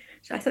 Mm-hmm.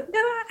 So I thought, no,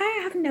 I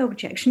have no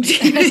objection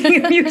to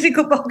using a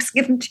musical box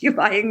given to you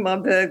by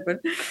Ingmar Bergman.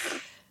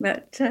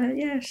 But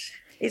yes,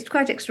 it's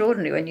quite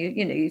extraordinary when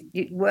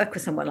you work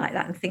with someone like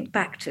that and think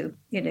back to,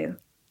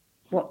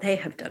 what they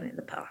have done in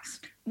the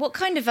past. What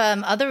kind of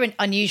other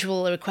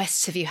unusual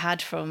requests have you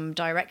had from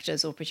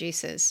directors or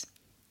producers?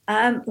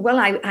 Well,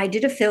 I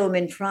did a film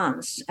in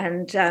France,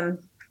 and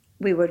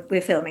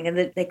we're filming,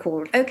 and they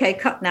called, okay,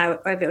 cut now.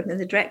 And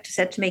the director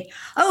said to me,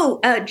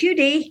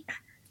 Judy,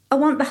 I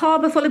want the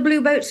harbour full of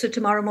blue boats for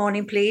tomorrow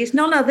morning, please.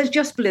 None others,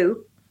 just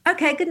blue.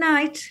 Okay, good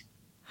night.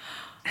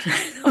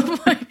 Oh,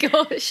 my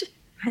gosh.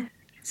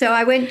 So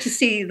I went to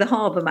see the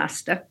harbour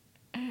master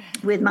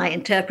with my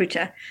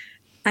interpreter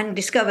and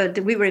discovered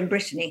that we were in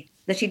Brittany,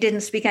 that he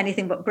didn't speak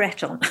anything but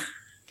Breton.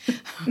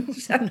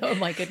 Oh,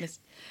 my goodness.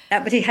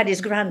 But he had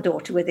his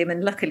granddaughter with him,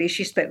 and luckily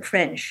she spoke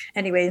French.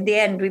 Anyway, in the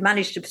end, we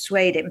managed to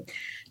persuade him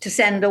to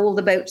send all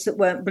the boats that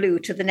weren't blue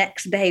to the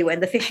next bay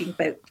when the fishing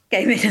boat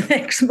came in the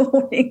next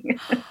morning.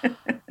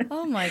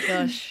 Oh, my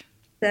gosh.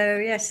 So,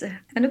 yes.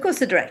 And, of course,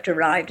 the director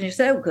arrived, and he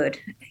said, oh, good.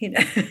 And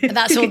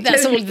that's all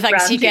the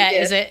thanks you get,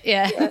 is it?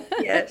 Yeah.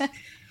 Yes.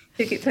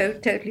 Took it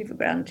totally for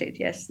granted,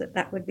 yes,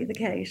 that would be the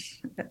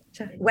case. But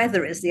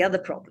weather is the other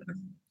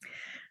problem.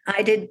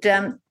 I did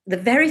the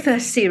very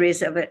first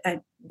series of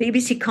a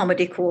BBC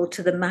comedy called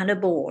To the Manor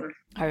Born.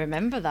 I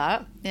remember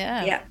that,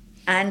 yeah. Yeah.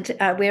 And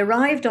we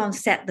arrived on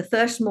set the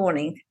first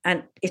morning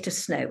and it had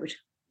snowed.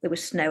 There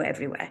was snow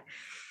everywhere.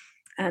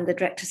 And the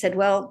director said,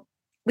 well,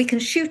 we can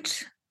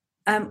shoot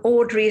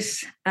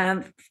Audrey's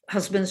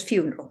husband's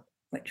funeral,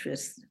 which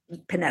was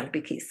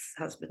Penelope Keith's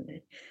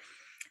husband.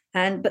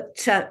 But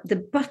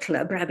the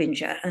butler,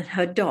 Brabinger, and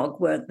her dog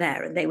weren't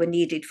there, and they were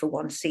needed for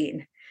one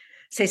scene.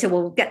 So he said,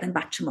 well, we'll get them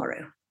back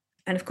tomorrow.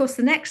 And of course,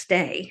 the next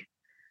day,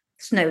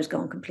 snow's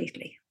gone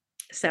completely.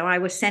 So I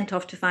was sent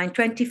off to find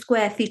 20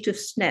 square feet of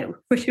snow,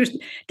 which was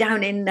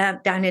down in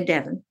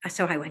Devon.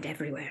 So I went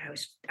everywhere.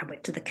 I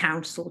went to the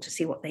council to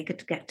see what they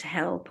could get to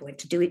help. I went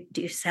to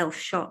do self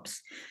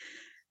shops.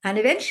 And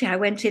eventually I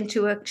went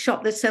into a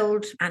shop that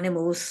sold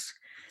animals,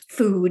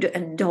 food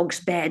and dogs'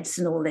 beds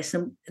and all this.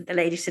 And the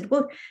lady said,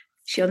 well,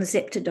 she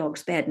unzipped a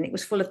dog's bed and it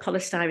was full of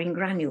polystyrene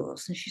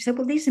granules. And she said,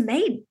 well, these are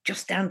made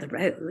just down the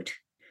road.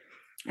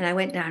 And I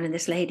went down and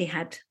this lady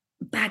had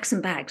bags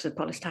and bags of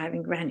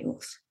polystyrene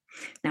granules.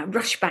 Now,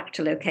 rushed back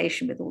to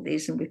location with all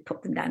these and we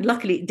put them down.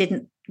 Luckily,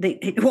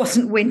 it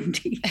wasn't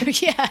windy.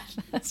 Yeah,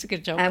 that's a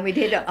good job. And we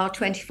did our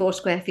 24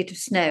 square feet of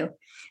snow.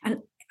 And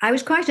I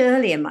was quite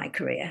early in my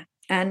career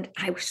and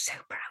I was so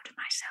proud of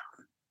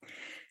myself.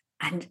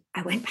 And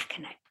I went back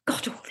and I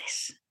got all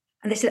this.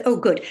 And they said, oh,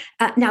 good.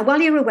 Now, while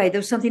you're away, there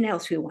was something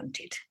else we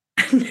wanted.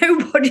 And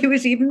nobody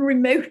was even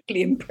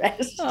remotely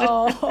impressed.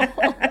 Oh.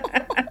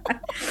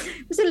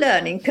 It was a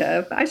learning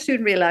curve. I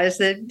soon realised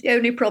that the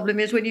only problem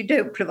is when you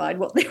don't provide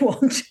what they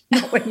want,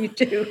 not when you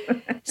do.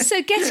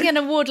 So getting an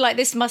award like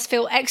this must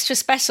feel extra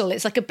special.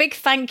 It's like a big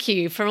thank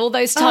you for all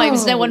those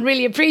times no one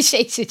really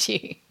appreciated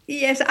you.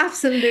 Yes,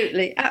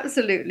 absolutely.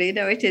 Absolutely.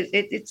 No, it is.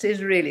 It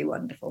is really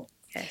wonderful.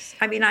 Yes.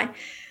 I mean,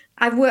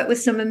 I've worked with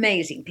some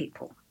amazing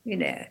people,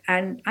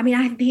 and I mean,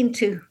 I've been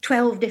to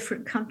 12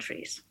 different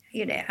countries,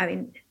 I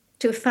mean,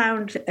 to have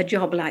found a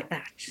job like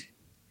that,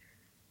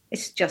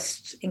 it's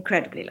just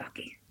incredibly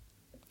lucky,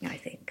 I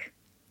think.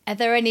 Are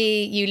there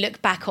any you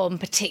look back on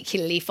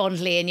particularly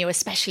fondly and you're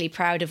especially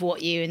proud of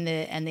what you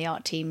and the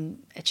art team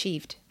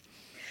achieved?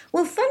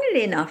 Well,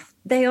 funnily enough,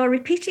 they are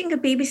repeating a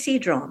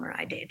BBC drama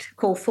I did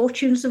called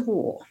Fortunes of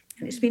War.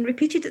 And it's been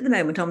repeated at the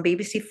moment on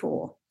BBC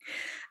 4.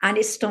 And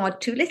it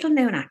starred two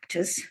little-known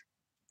actors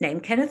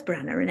named Kenneth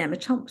Branagh and Emma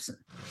Thompson.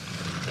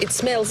 It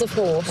smells of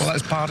horse. Well,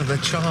 that's part of the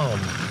charm.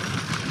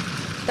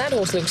 That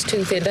horse looks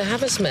too thin to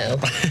have a smell.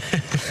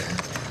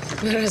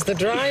 Whereas the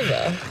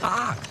driver...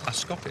 a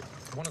scoppet.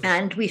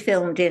 And we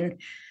filmed in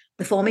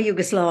the former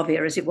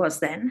Yugoslavia, as it was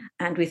then,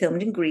 and we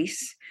filmed in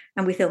Greece,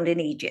 and we filmed in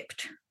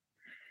Egypt.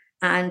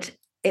 And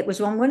it was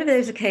on one of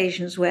those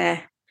occasions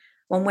where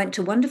one went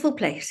to wonderful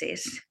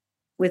places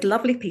with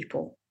lovely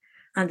people,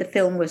 and the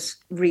film was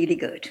really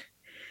good.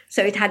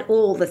 So it had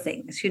all the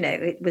things,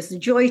 it was a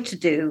joy to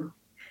do,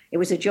 it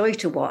was a joy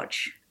to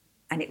watch,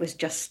 and it was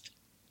just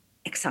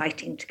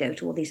exciting to go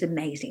to all these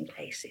amazing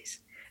places.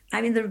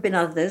 I mean, there have been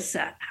others.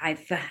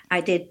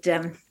 I did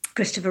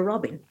Christopher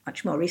Robin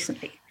much more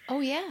recently.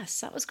 Oh,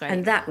 yes, that was great.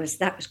 And that was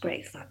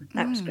great fun.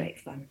 That was great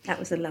fun. That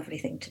was a lovely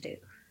thing to do.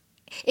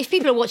 If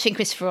people are watching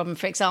Christopher Robin,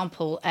 for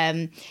example,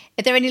 are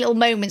there any little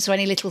moments or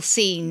any little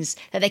scenes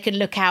that they can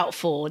look out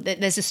for?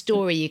 There's a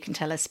story you can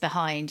tell us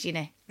behind,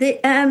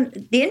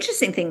 The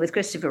interesting thing with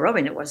Christopher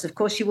Robin was, of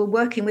course, you were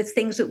working with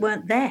things that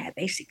weren't there,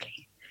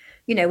 basically.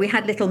 We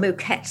had little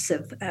moquettes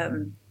of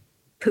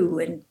Pooh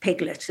and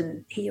Piglet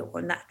and Heel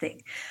and that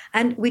thing.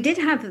 And we did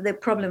have the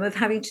problem of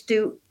having to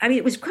do,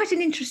 it was quite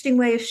an interesting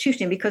way of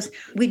shooting because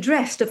we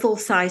dressed a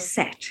full-size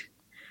set,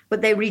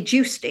 but they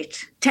reduced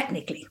it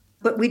technically.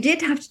 But we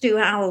did have to do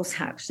Owl's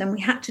House, and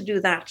we had to do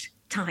that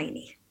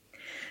tiny.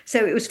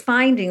 So it was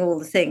finding all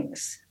the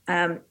things.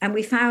 And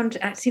we found,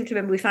 I seem to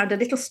remember, we found a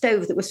little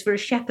stove that was for a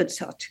shepherd's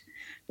hut,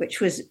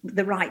 which was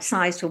the right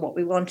size for what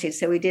we wanted.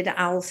 So we did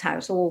Owl's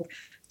House all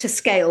to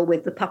scale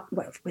with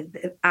with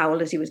the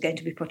owl as he was going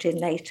to be put in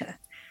later.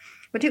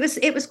 But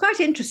it was quite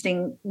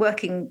interesting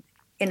working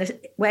in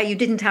where you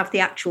didn't have the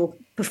actual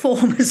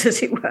performers,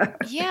 as it were.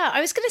 Yeah,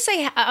 I was going to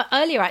say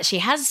earlier, actually,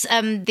 has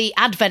the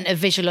advent of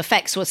visual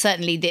effects, or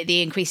certainly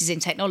the increases in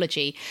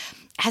technology,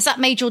 has that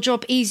made your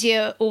job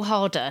easier or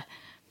harder?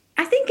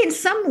 I think in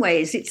some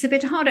ways it's a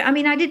bit harder. I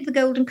mean, I did the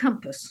Golden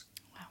Compass.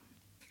 Wow.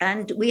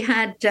 And we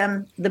had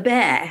the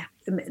bear,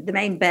 the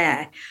main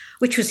bear,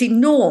 which was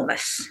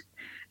enormous.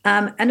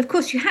 And of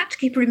course, you had to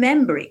keep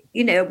remembering.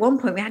 At one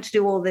point we had to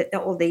do all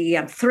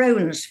the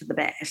thrones for the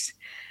bears,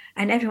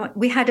 and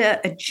we had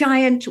a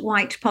giant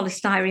white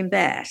polystyrene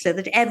bear, so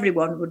that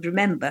everyone would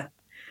remember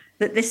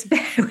that this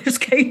bear was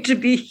going to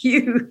be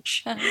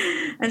huge.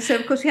 And so,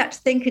 of course, we had to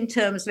think in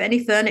terms of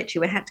any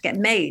furniture we had to get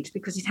made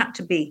because it had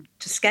to be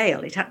to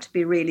scale. It had to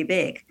be really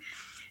big,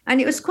 and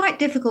it was quite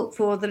difficult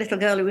for the little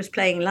girl who was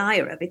playing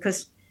Lyra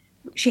because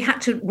she had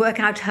to work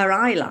out her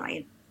eye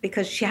line,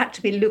 because she had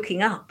to be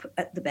looking up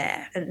at the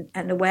bear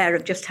and aware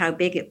of just how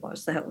big it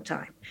was the whole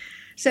time.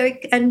 So,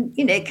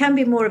 it can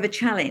be more of a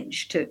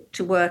challenge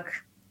to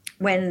work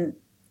when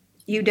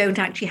you don't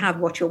actually have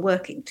what you're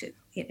working to,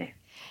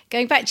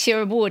 Going back to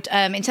your award,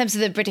 in terms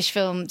of the British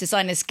Film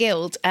Designers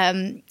Guild,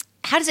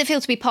 how does it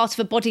feel to be part of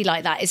a body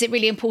like that? Is it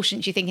really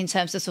important, do you think, in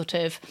terms of sort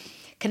of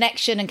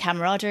connection and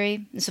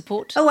camaraderie and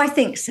support? Oh, I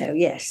think so,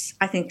 yes.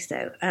 I think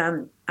so.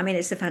 I mean,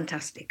 it's a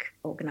fantastic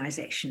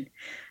organisation.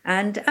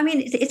 And I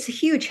mean, it's a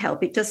huge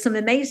help. It does some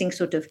amazing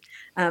sort of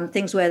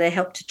things where they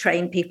help to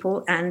train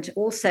people, and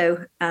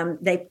also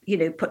they,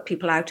 put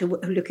people out who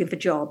are looking for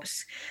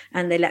jobs,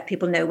 and they let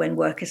people know when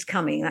work is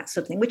coming, that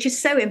sort of thing, which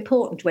is so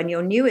important when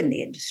you're new in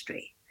the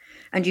industry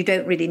and you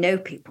don't really know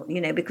people,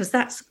 because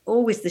that's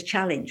always the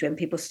challenge when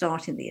people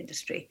start in the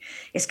industry,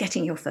 is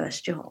getting your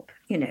first job,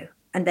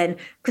 And then,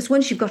 because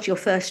once you've got your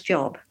first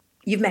job,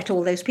 you've met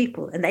all those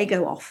people and they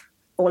go off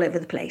all over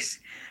the place.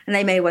 And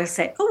they may well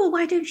say, oh, well,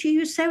 why don't you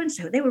use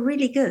so-and-so? They were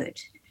really good,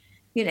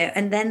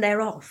 and then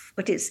they're off.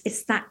 But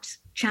it's that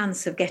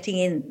chance of getting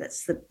in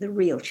that's the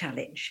real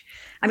challenge.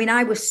 I mean,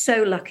 I was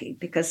so lucky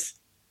because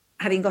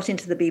having got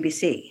into the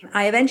BBC,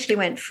 I eventually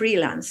went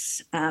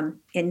freelance in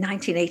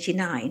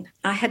 1989.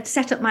 I had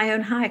set up my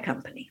own hire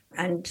company,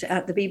 and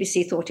the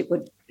BBC thought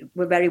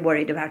were very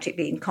worried about it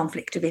being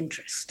conflict of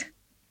interest.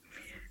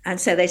 And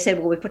so they said,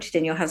 well, we put it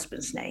in your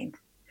husband's name,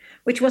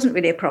 which wasn't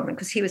really a problem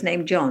because he was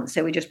named John.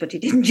 So we just put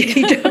it in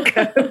J.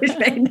 Ducker, which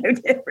made no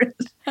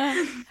difference.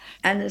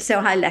 And so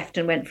I left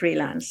and went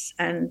freelance.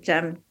 And,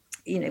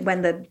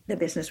 when the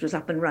business was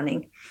up and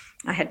running,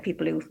 I had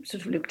people who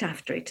sort of looked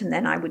after it, and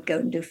then I would go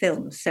and do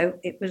films. So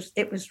it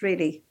was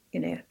really,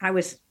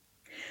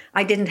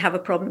 I didn't have a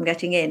problem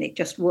getting in. It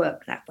just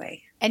worked that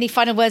way. Any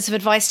final words of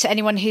advice to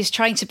anyone who's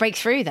trying to break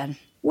through then?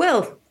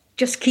 Well,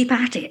 just keep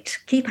at it.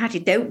 Keep at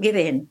it. Don't give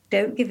in.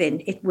 Don't give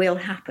in. It will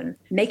happen.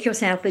 Make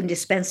yourself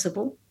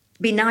indispensable.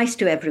 Be nice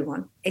to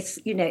everyone.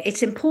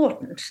 It's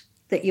important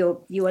that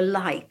you are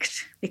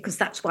liked, because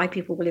that's why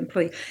people will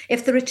employ you.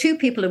 If there are two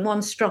people and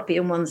one's stroppy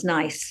and one's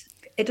nice,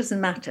 it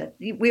doesn't matter.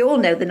 We all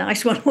know the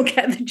nice one will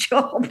get the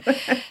job.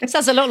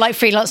 Sounds a lot like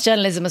freelance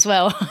journalism as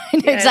well.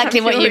 I know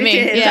exactly what you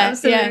mean.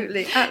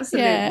 Absolutely.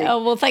 Yeah.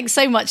 Oh, well, thanks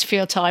so much for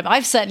your time.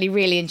 I've certainly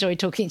really enjoyed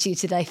talking to you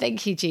today.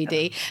 Thank you,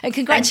 Judy. And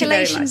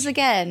congratulations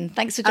again.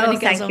 Thanks for joining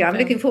us. Thank you. I'm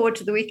looking forward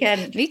to the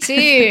weekend. Me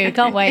too.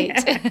 Can't wait.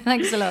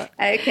 Thanks a lot.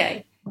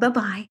 Okay.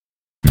 Bye-bye.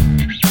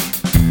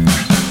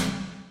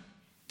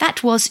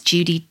 That was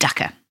Judy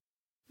Ducker.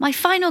 My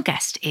final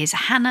guest is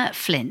Hannah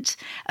Flint,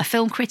 a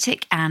film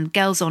critic and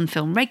Girls on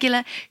Film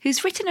regular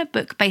who's written a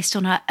book based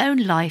on her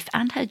own life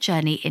and her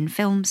journey in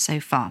film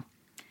so far.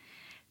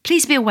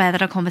 Please be aware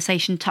that our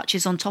conversation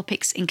touches on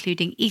topics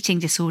including eating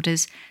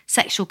disorders,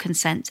 sexual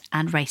consent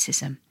and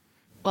racism.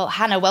 Well,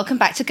 Hannah, welcome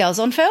back to Girls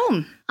on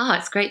Film. Oh,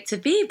 it's great to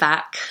be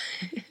back.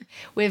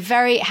 We're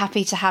very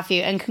happy to have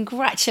you, and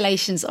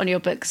congratulations on your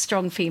book,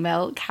 Strong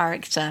Female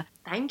Character.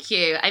 Thank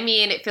you. I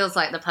mean, it feels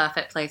like the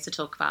perfect place to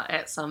talk about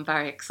it, so I'm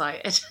very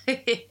excited.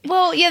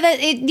 Well,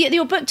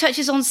 your book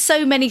touches on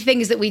so many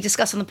things that we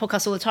discuss on the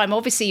podcast all the time.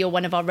 Obviously, you're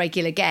one of our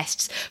regular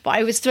guests, but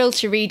I was thrilled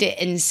to read it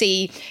and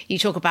see you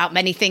talk about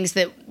many things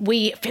that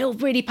we feel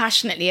really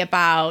passionately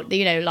about,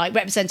 like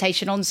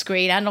representation on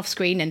screen and off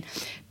screen, and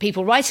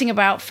people writing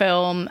about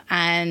film,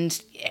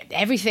 and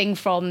everything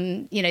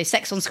from,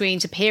 sex on screen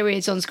to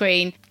periods on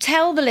screen.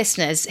 Tell the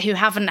listeners who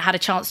haven't had a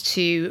chance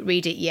to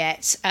read it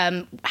yet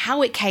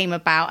how it came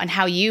about and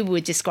how you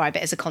would describe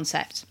it as a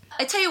concept.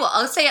 I tell you what,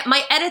 I'll say it.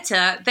 My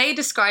editor, they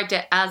described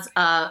it as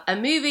a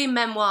movie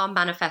memoir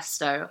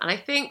manifesto. And I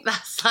think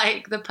that's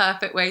like the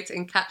perfect way to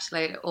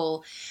encapsulate it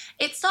all.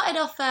 It started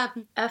off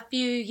a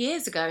few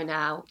years ago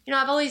now.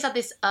 I've always had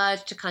this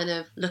urge to kind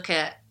of look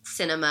at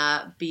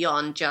cinema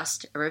beyond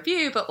just a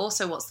review, but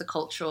also what's the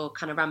cultural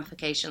kind of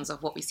ramifications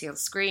of what we see on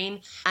screen.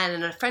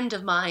 And a friend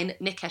of mine,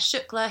 Nikesh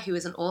Shukla, who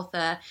is an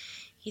author,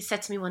 he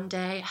said to me one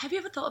day, have you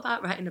ever thought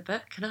about writing a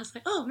book? And I was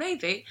like, oh,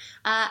 maybe.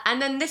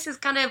 And then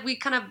we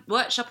kind of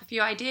workshop a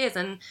few ideas,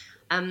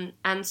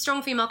 and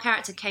Strong Female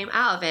Character came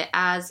out of it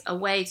as a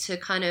way to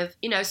kind of,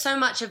 so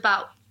much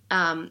about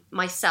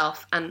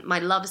myself and my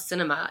love of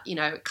cinema,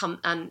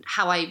 and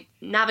how I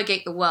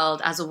navigate the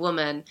world as a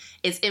woman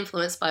is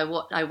influenced by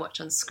what I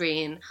watch on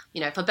screen,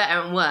 for better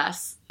and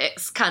worse.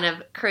 It's kind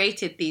of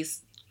created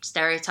these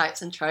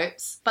stereotypes and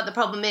tropes. But the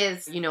problem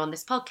is, on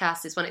this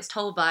podcast, is when it's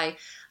told by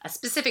a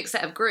specific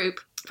set of group,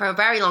 for a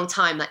very long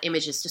time, that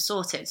image is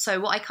distorted.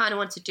 So what I kind of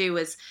want to do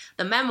is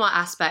the memoir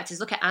aspect is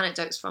look at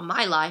anecdotes from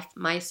my life,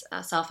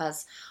 myself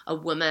as a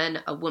woman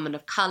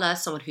of colour,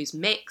 someone who's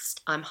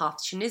mixed. I'm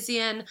half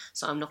Tunisian,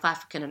 so I'm North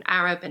African and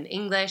Arab and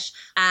English,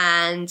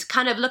 and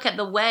kind of look at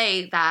the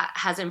way that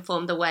has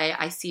informed the way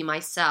I see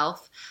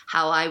myself,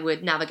 how I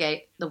would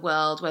navigate the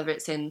world, whether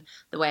it's in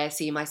the way I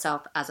see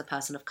myself as a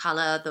person of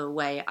colour, the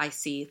way I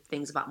see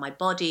things about my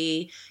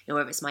body,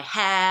 whether it's my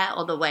hair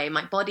or the way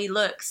my body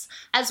looks,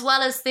 as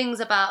well as things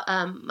about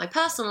my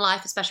personal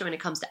life, especially when it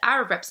comes to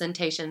Arab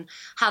representation,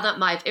 how that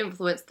might have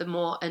influenced the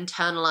more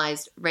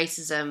internalized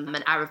racism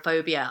and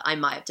Arabophobia I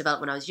might have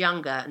developed when I was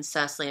younger, and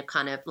certainly have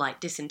kind of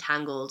like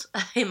disentangled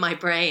in my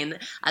brain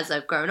as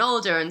I've grown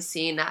older and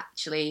seen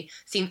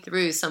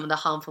through some of the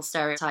harmful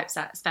stereotypes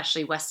that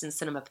especially Western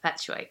cinema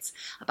perpetuates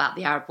about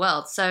the Arab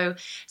world. So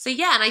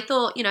yeah, and I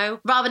thought,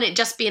 rather than it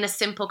just being a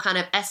simple kind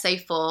of essay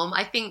form,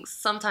 I think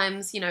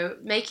sometimes,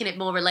 making it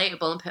more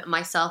relatable and putting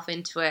myself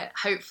into it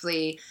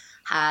hopefully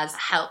has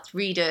helped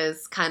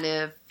readers kind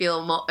of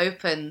feel more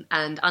open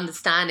and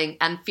understanding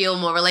and feel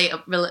more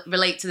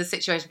relate to the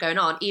situation going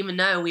on, even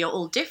though we are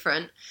all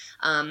different.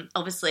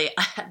 Obviously,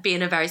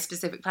 being a very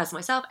specific person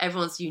myself,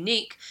 everyone's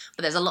unique,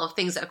 but there's a lot of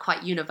things that are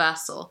quite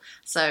universal.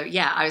 So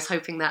yeah, I was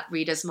hoping that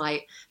readers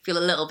might feel a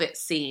little bit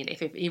seen,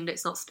 even if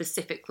it's not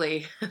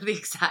specifically the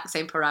exact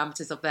same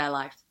parameters of their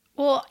life.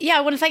 Well, yeah,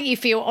 I want to thank you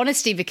for your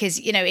honesty because,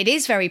 you know, it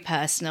is very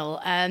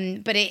personal.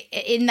 But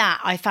in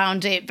that, I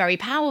found it very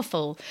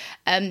powerful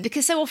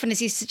because so often,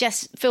 as you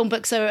suggest, film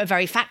books are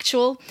very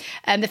factual.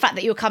 The fact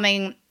that you're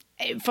coming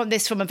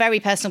from a very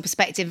personal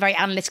perspective, very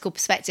analytical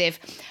perspective,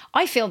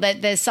 I feel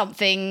that there's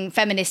something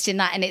feminist in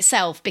that in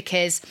itself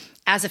because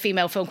as a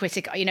female film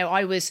critic, you know,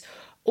 I was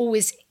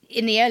always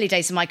in the early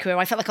days of my career,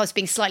 I felt like I was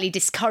being slightly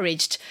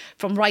discouraged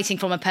from writing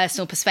from a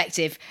personal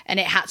perspective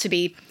and it had to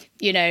be,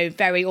 you know,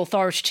 very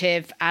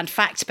authoritative and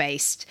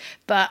fact-based.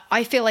 But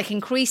I feel like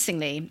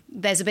increasingly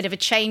there's a bit of a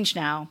change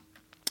now,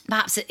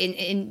 perhaps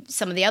in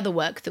some of the other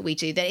work that we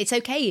do, that it's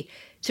okay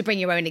to bring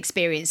your own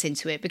experience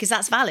into it because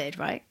that's valid,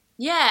 right?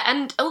 Yeah,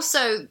 and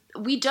also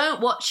we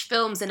don't watch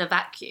films in a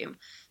vacuum.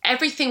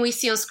 Everything we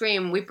see on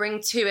screen, we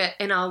bring to it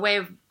in our way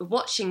of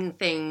watching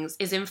things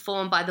is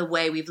informed by the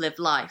way we've lived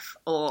life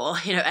or,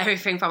 you know,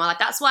 everything from our life.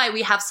 That's why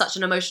we have such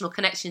an emotional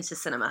connection to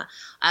cinema.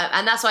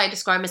 And that's why I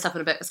describe myself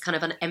in a book as kind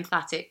of an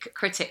emphatic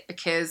critic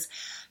because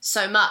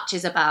so much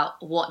is about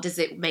what does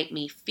it make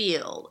me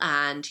feel?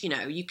 And, you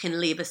know, you can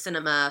leave a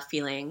cinema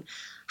feeling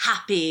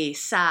happy,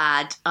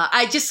 sad.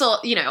 I just saw,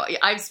 you know,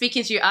 I'm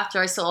speaking to you after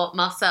I saw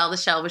Marcel the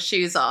Shell with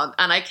Shoes On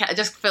and I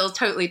just feel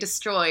totally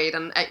destroyed.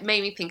 And it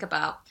made me think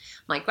about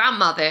my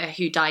grandmother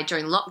who died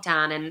during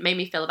lockdown and made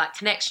me feel about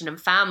connection and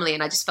family.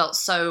 And I just felt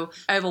so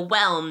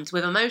overwhelmed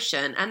with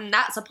emotion. And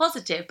that's a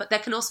positive, but there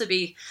can also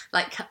be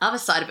like other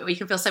side of it where you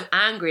can feel so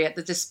angry at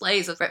the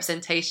displays of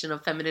representation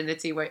of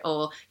femininity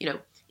or, you know,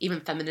 even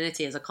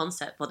femininity as a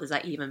concept, what does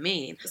that even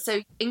mean?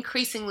 So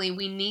increasingly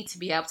we need to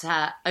be able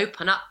to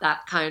open up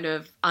that kind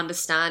of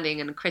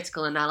understanding and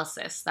critical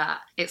analysis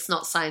that it's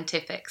not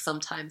scientific,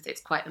 sometimes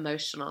it's quite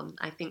emotional. And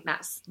I think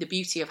that's the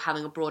beauty of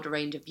having a broader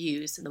range of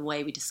views in the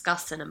way we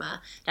discuss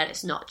cinema, that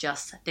it's not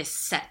just this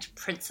set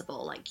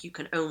principle, like you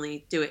can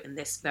only do it in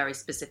this very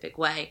specific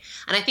way.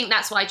 And I think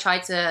that's what I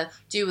tried to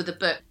do with the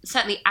book,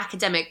 certainly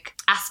academic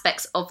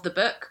aspects of the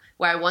book,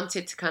 where I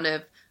wanted to kind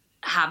of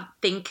have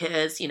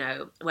thinkers, you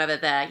know, whether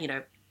they're, you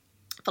know,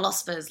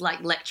 philosophers,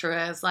 like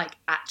lecturers, like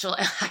actual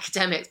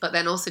academics, but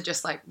then also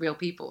just like real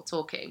people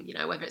talking, you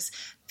know, whether it's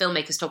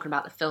filmmakers talking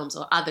about the films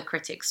or other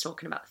critics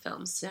talking about the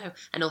films. So,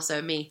 and also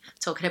me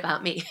talking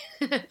about me.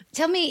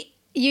 Tell me,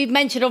 you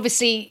mentioned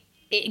obviously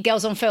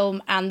Girls on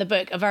Film and the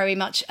book are very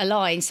much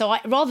aligned. So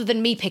rather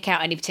than me pick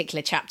out any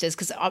particular chapters,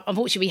 because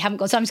unfortunately we haven't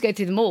got time to go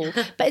through them all,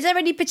 but is there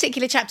any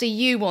particular chapter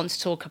you want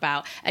to talk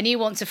about and you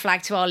want to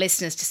flag to our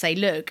listeners to say,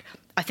 look,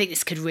 I think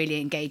this could really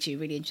engage you,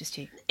 really interest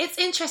you? It's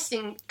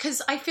interesting because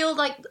I feel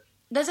like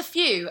there's a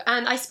few.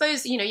 And I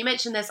suppose, you know, you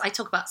mentioned this, I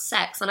talk about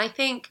sex. And I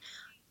think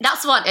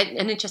that's one,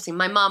 and interesting.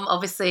 My mum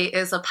obviously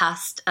is a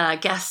past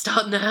guest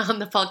on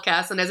the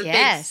podcast. And there's a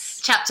big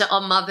chapter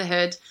on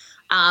motherhood.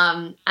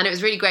 And it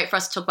was really great for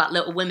us to talk about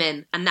Little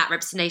Women and that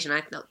representation.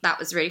 I thought that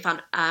was really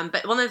fun.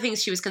 But one of the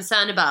things she was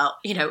concerned about,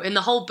 you know, in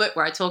the whole book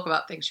where I talk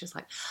about things, she was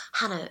like,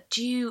 Hannah, are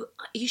you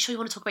sure you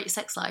want to talk about your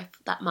sex life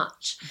that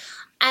much?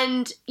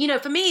 And, you know,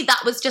 for me,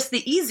 that was just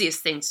the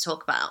easiest thing to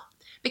talk about.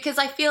 Because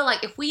I feel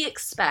like if we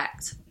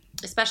expect,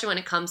 especially when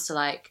it comes to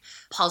like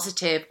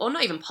positive, or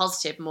not even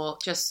positive, more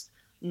just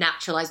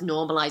naturalized,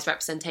 normalized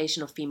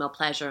representation of female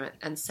pleasure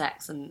and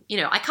sex. And, you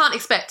know, I can't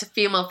expect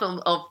female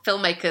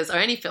filmmakers or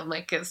any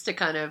filmmakers to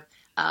kind of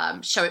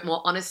show it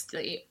more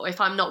honestly, or if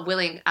I'm not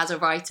willing as a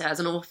writer, as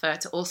an author,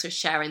 to also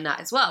share in that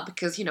as well,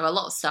 because, you know, a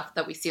lot of stuff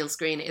that we see on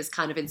screen is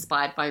kind of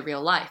inspired by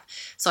real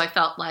life. So I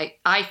felt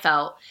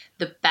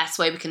the best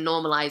way we can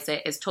normalize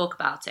it is talk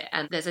about it.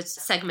 And there's a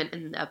segment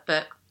in a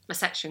book, a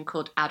section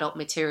called Adult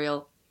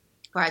Material,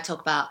 where I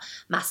talk about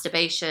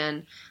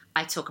masturbation,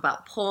 I talk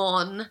about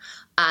porn,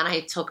 and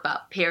I talk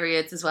about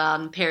periods as well,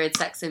 and period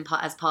sex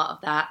as part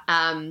of that.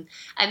 And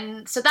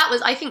so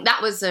I think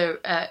that was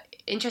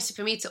interesting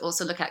for me to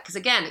also look at, because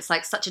again, it's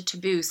like such a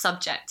taboo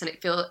subject, and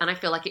I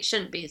feel like it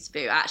shouldn't be a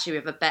taboo. Actually,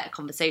 with better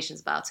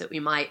conversations about it, we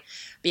might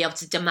be able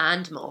to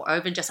demand more, or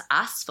even just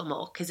ask for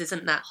more, because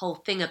isn't that whole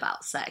thing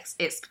about sex?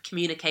 It's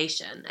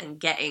communication and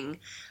getting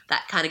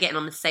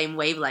on the same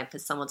wavelength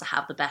as someone to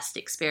have the best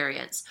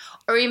experience,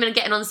 or even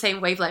getting on the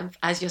same wavelength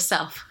as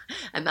yourself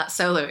and that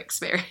solo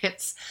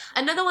experience.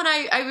 Another one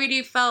I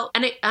really felt,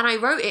 and I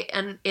wrote it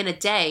in a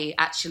day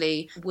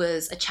actually,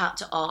 was a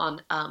chapter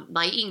on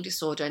my eating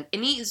disorder, and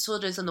in eating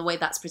disorders and the way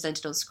that's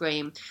presented on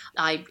screen.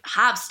 I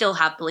still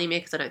have bulimia,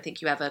 because I don't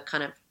think you ever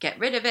kind of get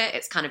rid of it.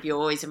 It's kind of, you're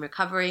always in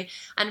recovery.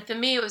 And for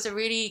me, it was a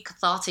really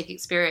cathartic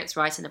experience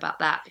writing about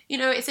that. You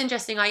know, it's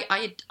interesting.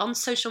 I on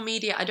social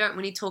media, I don't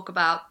really talk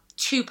about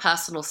too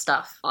personal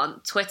stuff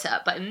on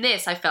Twitter. But in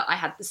this, I felt I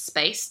had the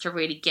space to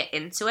really get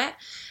into it.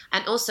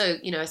 And also,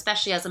 you know,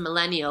 especially as a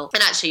millennial,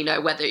 and actually, you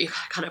know, whether you're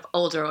kind of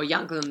older or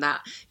younger than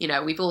that, you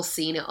know, we've all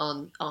seen it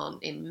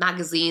in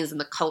magazines and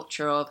the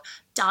culture of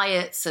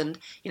diets. And,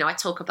 you know, I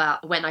talk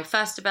about when I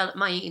first developed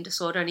my eating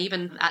disorder, and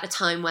even at a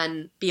time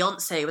when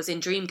Beyonce was in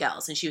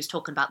Dreamgirls and she was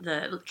talking about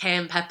the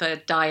cayenne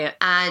pepper diet,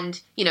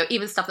 and, you know,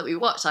 even stuff that we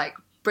watch, like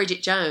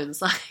Bridget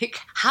Jones, like,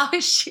 how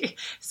is she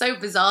so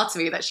bizarre to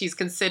me that she's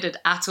considered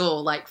at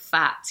all like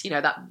fat? You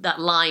know, that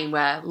line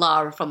where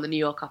Lara from the New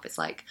York office,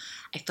 like,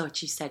 I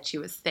thought you said she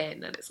was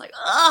thin. And it's like,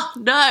 oh,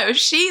 no,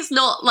 she's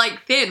not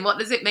like thin. What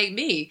does it make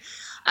me?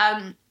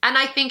 And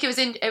I think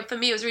for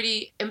me, it was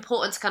really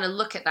important to kind of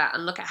look at that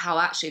and look at how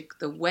actually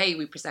the way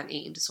we present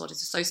eating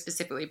disorders is so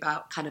specifically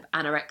about kind of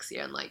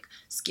anorexia and like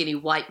skinny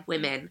white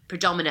women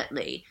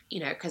predominantly,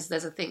 you know, because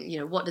there's a thing, you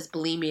know, what does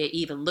bulimia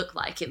even look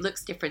like? It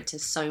looks different to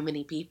so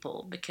many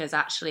people because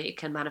actually it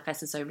can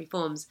manifest in so many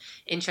forms.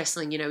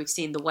 Interestingly, you know, we've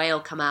seen The Whale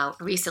come out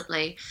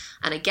recently.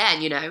 And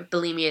again, you know,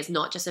 bulimia is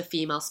not just a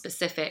female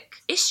specific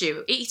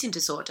issue, eating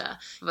disorder.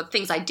 But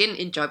things I didn't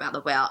enjoy about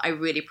The Whale, I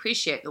really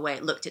appreciate the way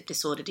it looked at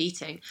disordered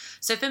eating.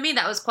 So for me,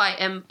 that was quite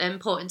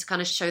important to kind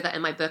of show that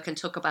in my book and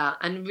talk about,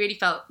 and really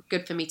felt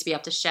good for me to be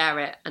able to share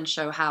it and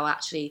show how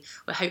actually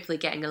we're hopefully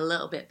getting a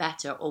little bit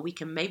better, or we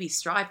can maybe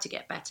strive to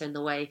get better in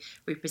the way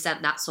we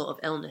present that sort of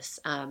illness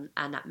and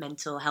that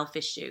mental health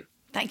issue.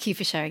 Thank you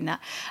for sharing that.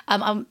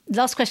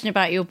 Last question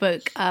about your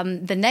book.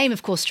 The name,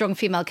 of course, Strong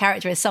Female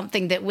Character, is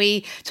something that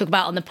we talk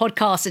about on the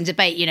podcast and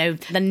debate, you know,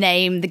 the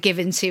name, the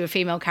given to a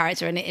female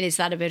character, and is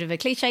that a bit of a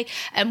cliche?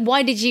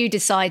 Why did you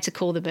decide to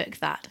call the book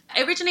that?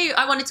 Originally,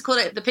 I wanted to call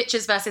it The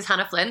Pitchers versus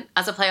Hannah Flint,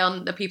 as a play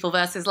on The People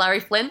versus Larry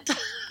Flint, the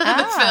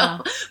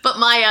film. But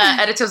my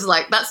editor was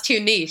like, that's too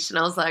niche. And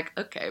I was like,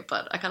 okay,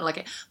 but I kind of like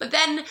it. But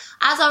then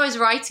as I was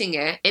writing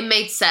it, it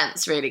made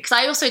sense, really. Because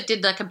I also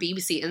did like a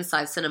BBC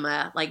Inside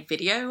Cinema like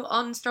video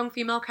on strong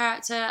female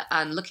character,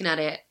 and looking at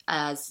it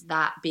as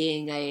that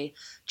being a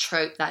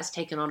trope that's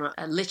taken on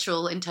a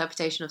literal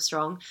interpretation of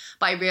strong.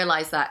 But I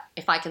realized that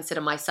if I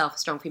consider myself a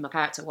strong female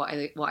character, what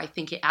I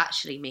think it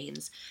actually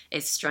means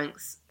is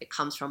strength. It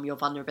comes from your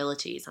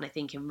vulnerabilities. And I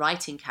think in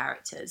writing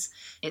characters,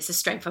 it's a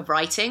strength of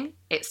writing.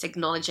 It's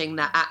acknowledging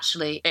that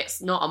actually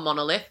it's not a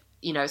monolith.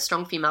 You know,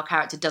 strong female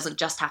character doesn't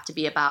just have to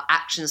be about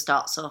action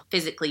starts or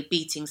physically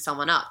beating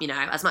someone up. You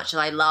know, as much as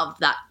I love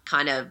that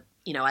kind of,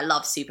 you know, I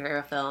love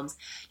superhero films.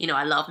 You know,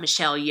 I love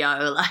Michelle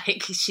Yeoh.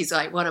 Like, she's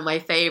like one of my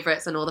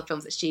favorites and all the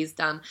films that she's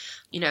done.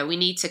 You know, we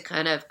need to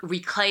kind of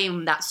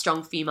reclaim that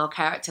strong female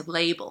character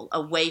label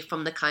away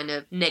from the kind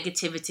of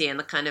negativity and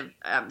the kind of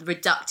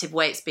reductive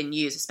way it's been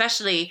used,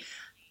 especially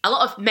a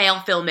lot of male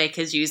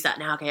filmmakers use that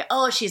now. Okay,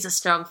 oh, she's a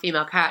strong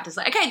female character. It's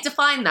like, okay,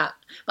 define that.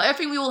 But I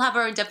think we all have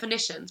our own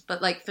definitions.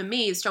 But like for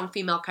me, a strong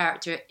female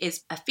character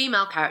is a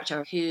female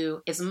character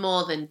who is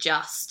more than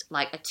just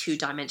like a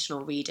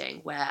two-dimensional reading,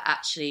 where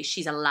actually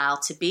she's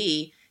allowed to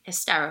be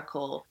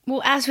hysterical.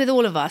 Well, as with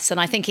all of us, and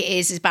I think it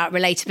is about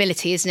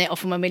relatability, isn't it?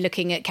 Often when we're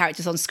looking at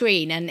characters on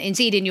screen, and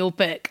indeed in your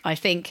book, I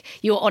think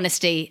your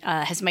honesty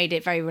has made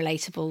it very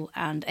relatable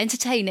and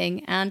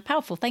entertaining and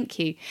powerful. Thank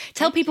you.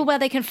 Tell people where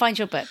they can find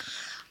your book.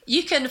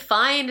 You can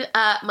find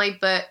my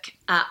book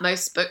at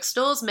most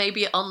bookstores.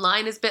 Maybe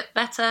online is a bit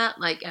better,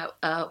 like at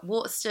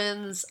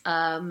Waterstones,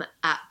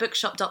 at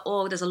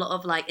bookshop.org. There's a lot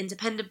of like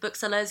independent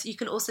booksellers. You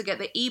can also get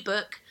the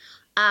ebook.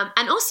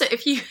 And also,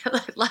 if you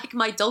like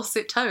my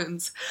dulcet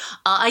tones,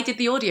 I did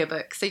the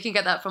audiobook. So you can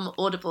get that from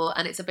Audible,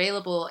 and it's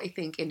available, I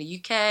think, in the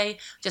UK,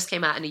 just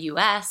came out in the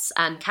US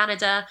and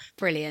Canada.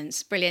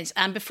 Brilliant, brilliant.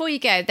 And before you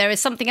go, there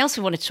is something else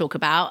we want to talk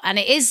about, and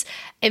it is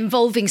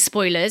involving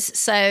spoilers.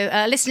 So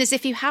listeners,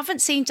 if you haven't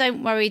seen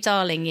Don't Worry,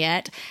 Darling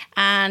yet,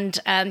 and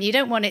you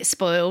don't want it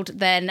spoiled,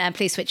 then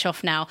please switch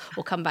off now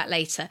or come back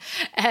later.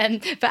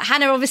 But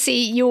Hannah, obviously,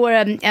 you're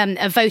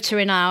a voter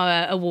in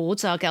our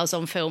awards, our Girls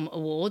on Film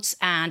Awards,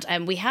 and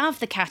we have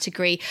the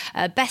category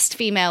Best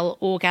Female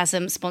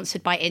Orgasm,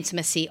 sponsored by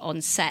Intimacy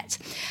on Set.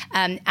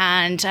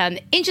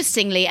 And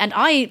interestingly, and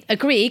I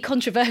agree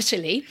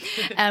controversially,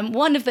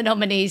 one of the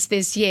nominees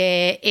this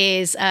year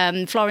is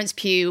Florence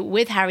Pugh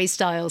with Harry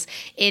Styles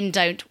in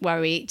Don't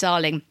Worry,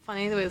 Darling.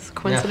 Funny with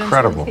coincidence. Yeah,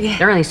 incredible. Yeah.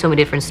 There are only so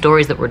many different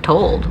stories that we're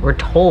told. We're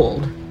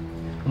told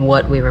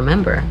what we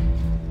remember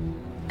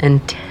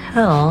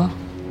until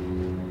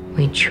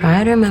we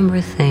try to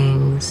remember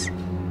things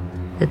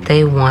that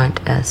they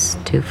want us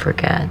to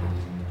forget.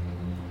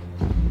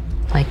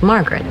 Like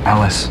Margaret.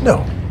 Alice.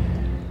 No.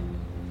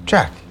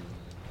 Jack.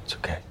 It's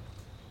okay.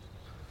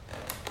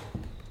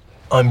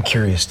 I'm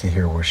curious to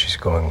hear where she's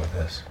going with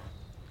this.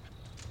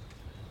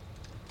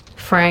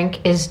 Frank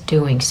is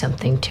doing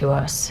something to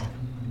us.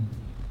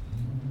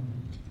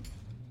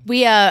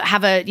 We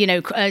have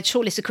a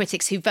short list of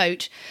critics who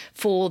vote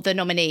for the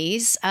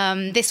nominees.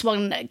 This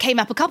one came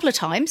up a couple of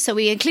times, so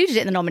we included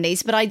it in the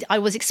nominees, but I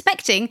was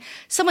expecting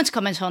someone to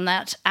comment on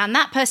that, and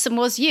that person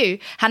was you,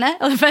 Hannah,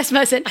 the first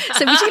person.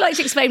 So would you like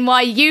to explain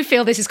why you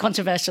feel this is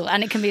controversial?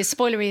 And it can be as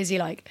spoilery as you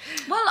like.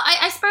 Well,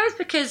 I suppose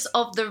because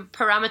of the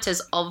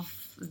parameters of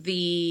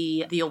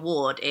the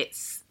award,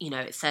 it's, you know,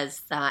 it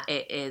says that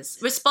it is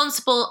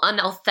responsible and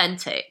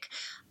authentic.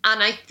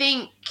 And I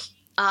think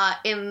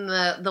in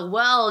the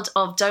world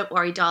of Don't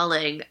Worry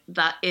Darling,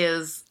 that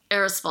is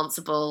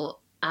irresponsible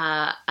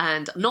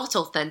and not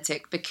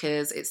authentic,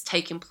 because it's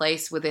taking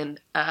place within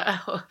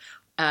a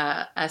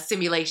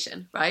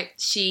simulation, right?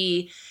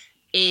 She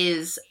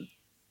is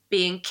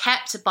being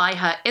kept by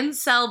her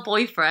incel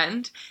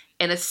boyfriend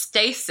in a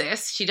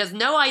stasis. She has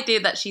no idea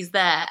that she's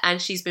there,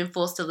 and she's been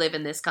forced to live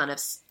in this kind of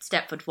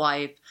Stepford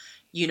Wife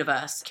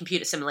universe,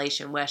 computer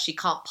simulation, where she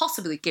can't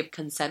possibly give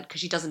consent because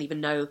she doesn't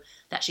even know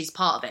that she's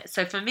part of it.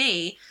 So for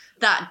me,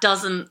 that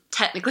doesn't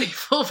technically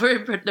fall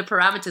through the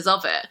parameters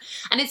of it.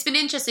 And it's been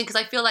interesting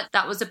because I feel like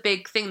that was a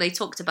big thing they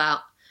talked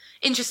about.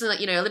 Interesting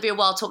that, you know, Olivia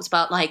Wilde talked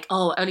about like,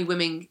 oh, only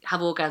women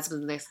have orgasms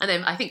in this. And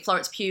then I think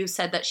Florence Pugh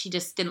said that she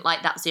just didn't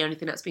like that's the only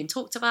thing that's being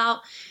talked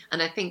about.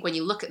 And I think when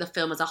you look at the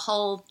film as a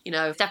whole, you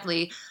know,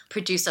 definitely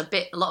produced a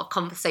lot of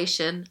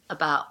conversation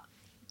about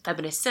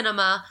feminist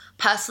cinema.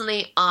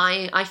 Personally,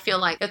 I feel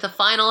like if the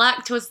final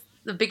act was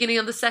the beginning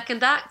of the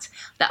second act,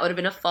 that would have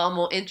been a far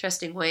more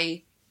interesting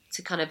way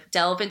to kind of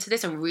delve into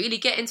this and really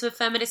get into a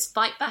feminist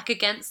fight back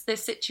against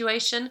this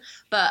situation.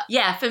 But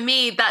yeah, for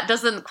me, that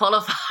doesn't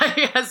qualify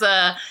as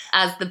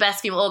the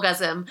best female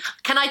orgasm.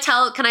 Can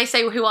I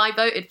say who I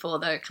voted for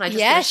though? Can I just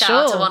give a shout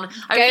out to one?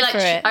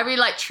 I really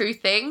like True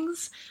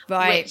Things,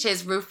 right, which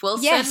is Ruth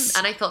Wilson. Yes.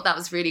 And I thought that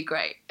was really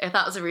great.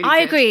 That was a really I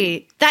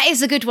agree. That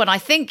is a good one. I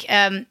think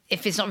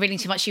if it's not reading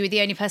too much, you were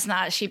the only person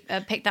that actually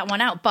picked that one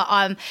out.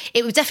 But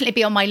it would definitely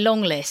be on my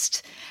long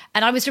list.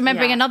 And I was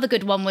remembering another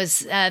good one was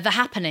The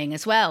Happening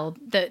as well,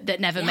 that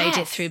never made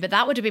it through, but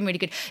that would have been really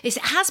good. It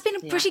has been a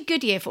pretty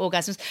good year for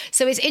orgasms.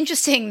 So it's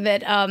interesting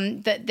that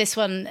that this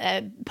one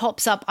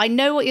pops up. I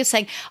know what you're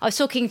saying. I was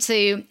talking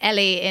to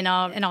Ellie in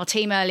our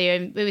team earlier,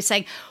 and we were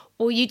saying,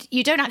 well,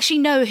 you don't actually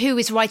know who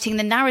is writing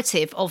the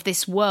narrative of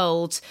this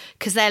world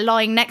because they're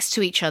lying next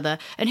to each other.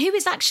 And who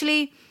is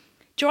actually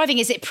driving?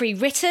 Is it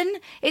pre-written?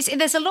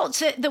 There's a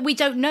lot that we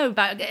don't know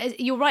about.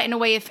 You're right in a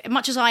way. If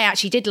much as I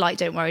actually did like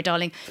Don't Worry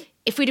Darling,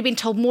 if we'd have been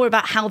told more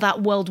about how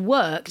that world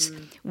worked,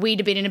 we'd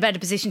have been in a better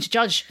position to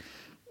judge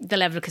the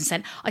level of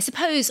consent. I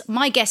suppose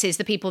my guess is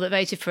the people that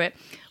voted for it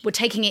were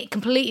taking it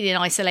completely in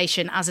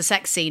isolation as a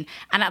sex scene.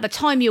 And at the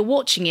time you're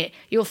watching it,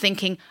 you're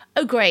thinking,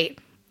 oh, great,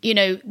 you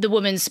know, the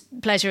woman's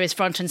pleasure is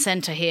front and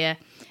centre here.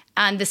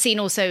 And the scene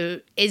also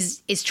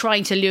is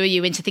trying to lure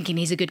you into thinking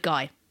he's a good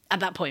guy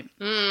at that point.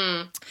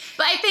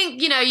 But I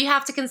think, you know, you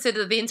have to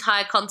consider the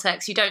entire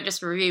context. You don't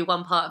just review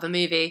one part of a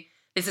movie.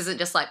 This isn't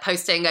just like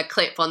posting a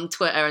clip on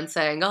Twitter and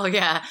saying, oh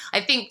yeah.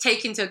 I think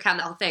take into account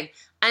the whole thing.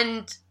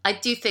 And I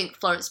do think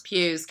Florence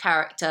Pugh's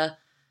character,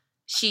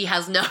 she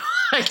has no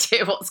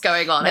idea what's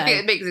going on. No. I think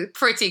it makes it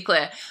pretty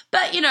clear.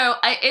 But, you know,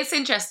 it's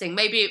interesting.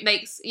 Maybe it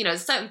makes, you know,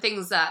 certain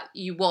things that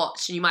you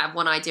watch and you might have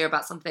one idea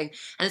about something,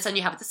 and then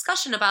you have a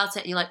discussion about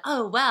it and you're like,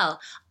 oh, well.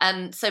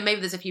 And so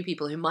maybe there's a few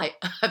people who might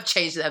have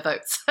changed their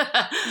votes.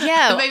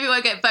 Yeah. Maybe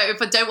we'll get voted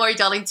for Don't Worry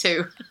Darling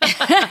 2.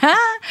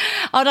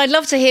 And I'd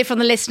love to hear from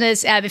the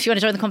listeners if you want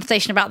to join the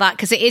conversation about that,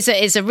 because it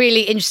is a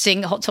really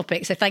interesting hot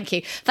topic. So thank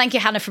you. Thank you,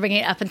 Hannah, for bringing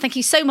it up. And thank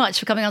you so much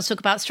for coming on to talk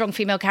about strong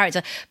female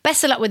character.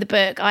 Best of luck with the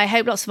book. I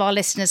hope lots of our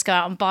listeners go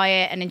out and buy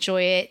it and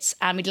enjoy it.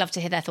 And we'd love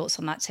to hear their thoughts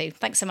on that too.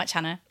 Thanks so much,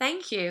 Hannah.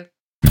 Thank you.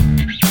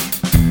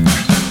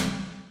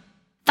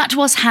 That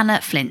was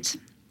Hannah Flint.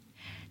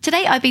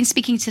 Today I've been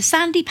speaking to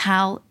Sandy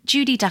Powell,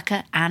 Judy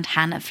Ducker and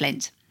Hannah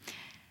Flint.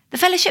 The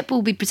fellowship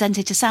will be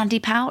presented to Sandy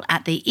Powell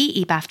at the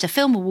EE-BAFTA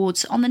Film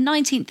Awards on the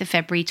 19th of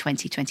February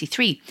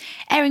 2023,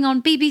 airing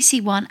on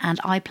BBC One and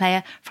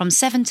iPlayer from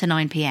 7 to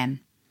 9 p.m.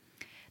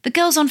 The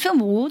Girls on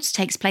Film Awards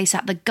takes place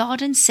at the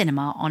Garden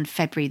Cinema on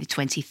February the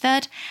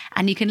 23rd,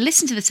 and you can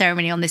listen to the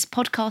ceremony on this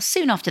podcast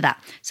soon after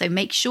that, so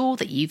make sure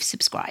that you've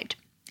subscribed.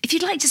 If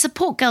you'd like to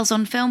support Girls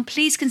on Film,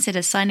 please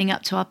consider signing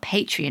up to our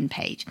Patreon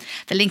page.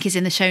 The link is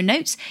in the show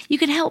notes. You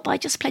can help by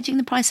just pledging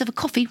the price of a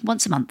coffee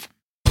once a month.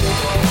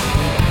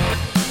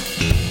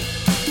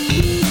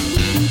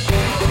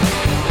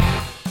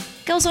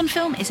 Girls on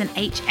Film is an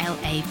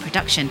HLA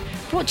production,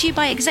 brought to you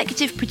by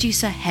executive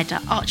producer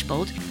Hedda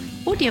Archbold,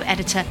 audio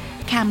editor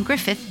Cam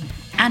Griffith,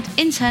 and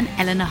intern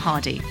Eleanor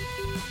Hardy.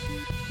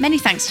 Many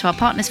thanks to our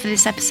partners for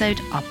this episode,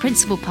 our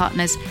principal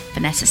partners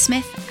Vanessa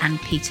Smith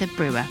and Peter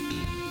Brewer.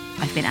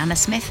 I've been Anna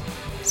Smith.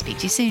 Speak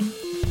to you soon.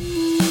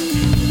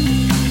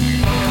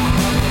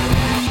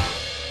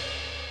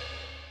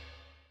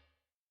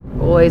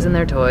 Boys and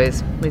their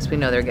toys. At least we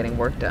know they're getting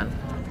work done.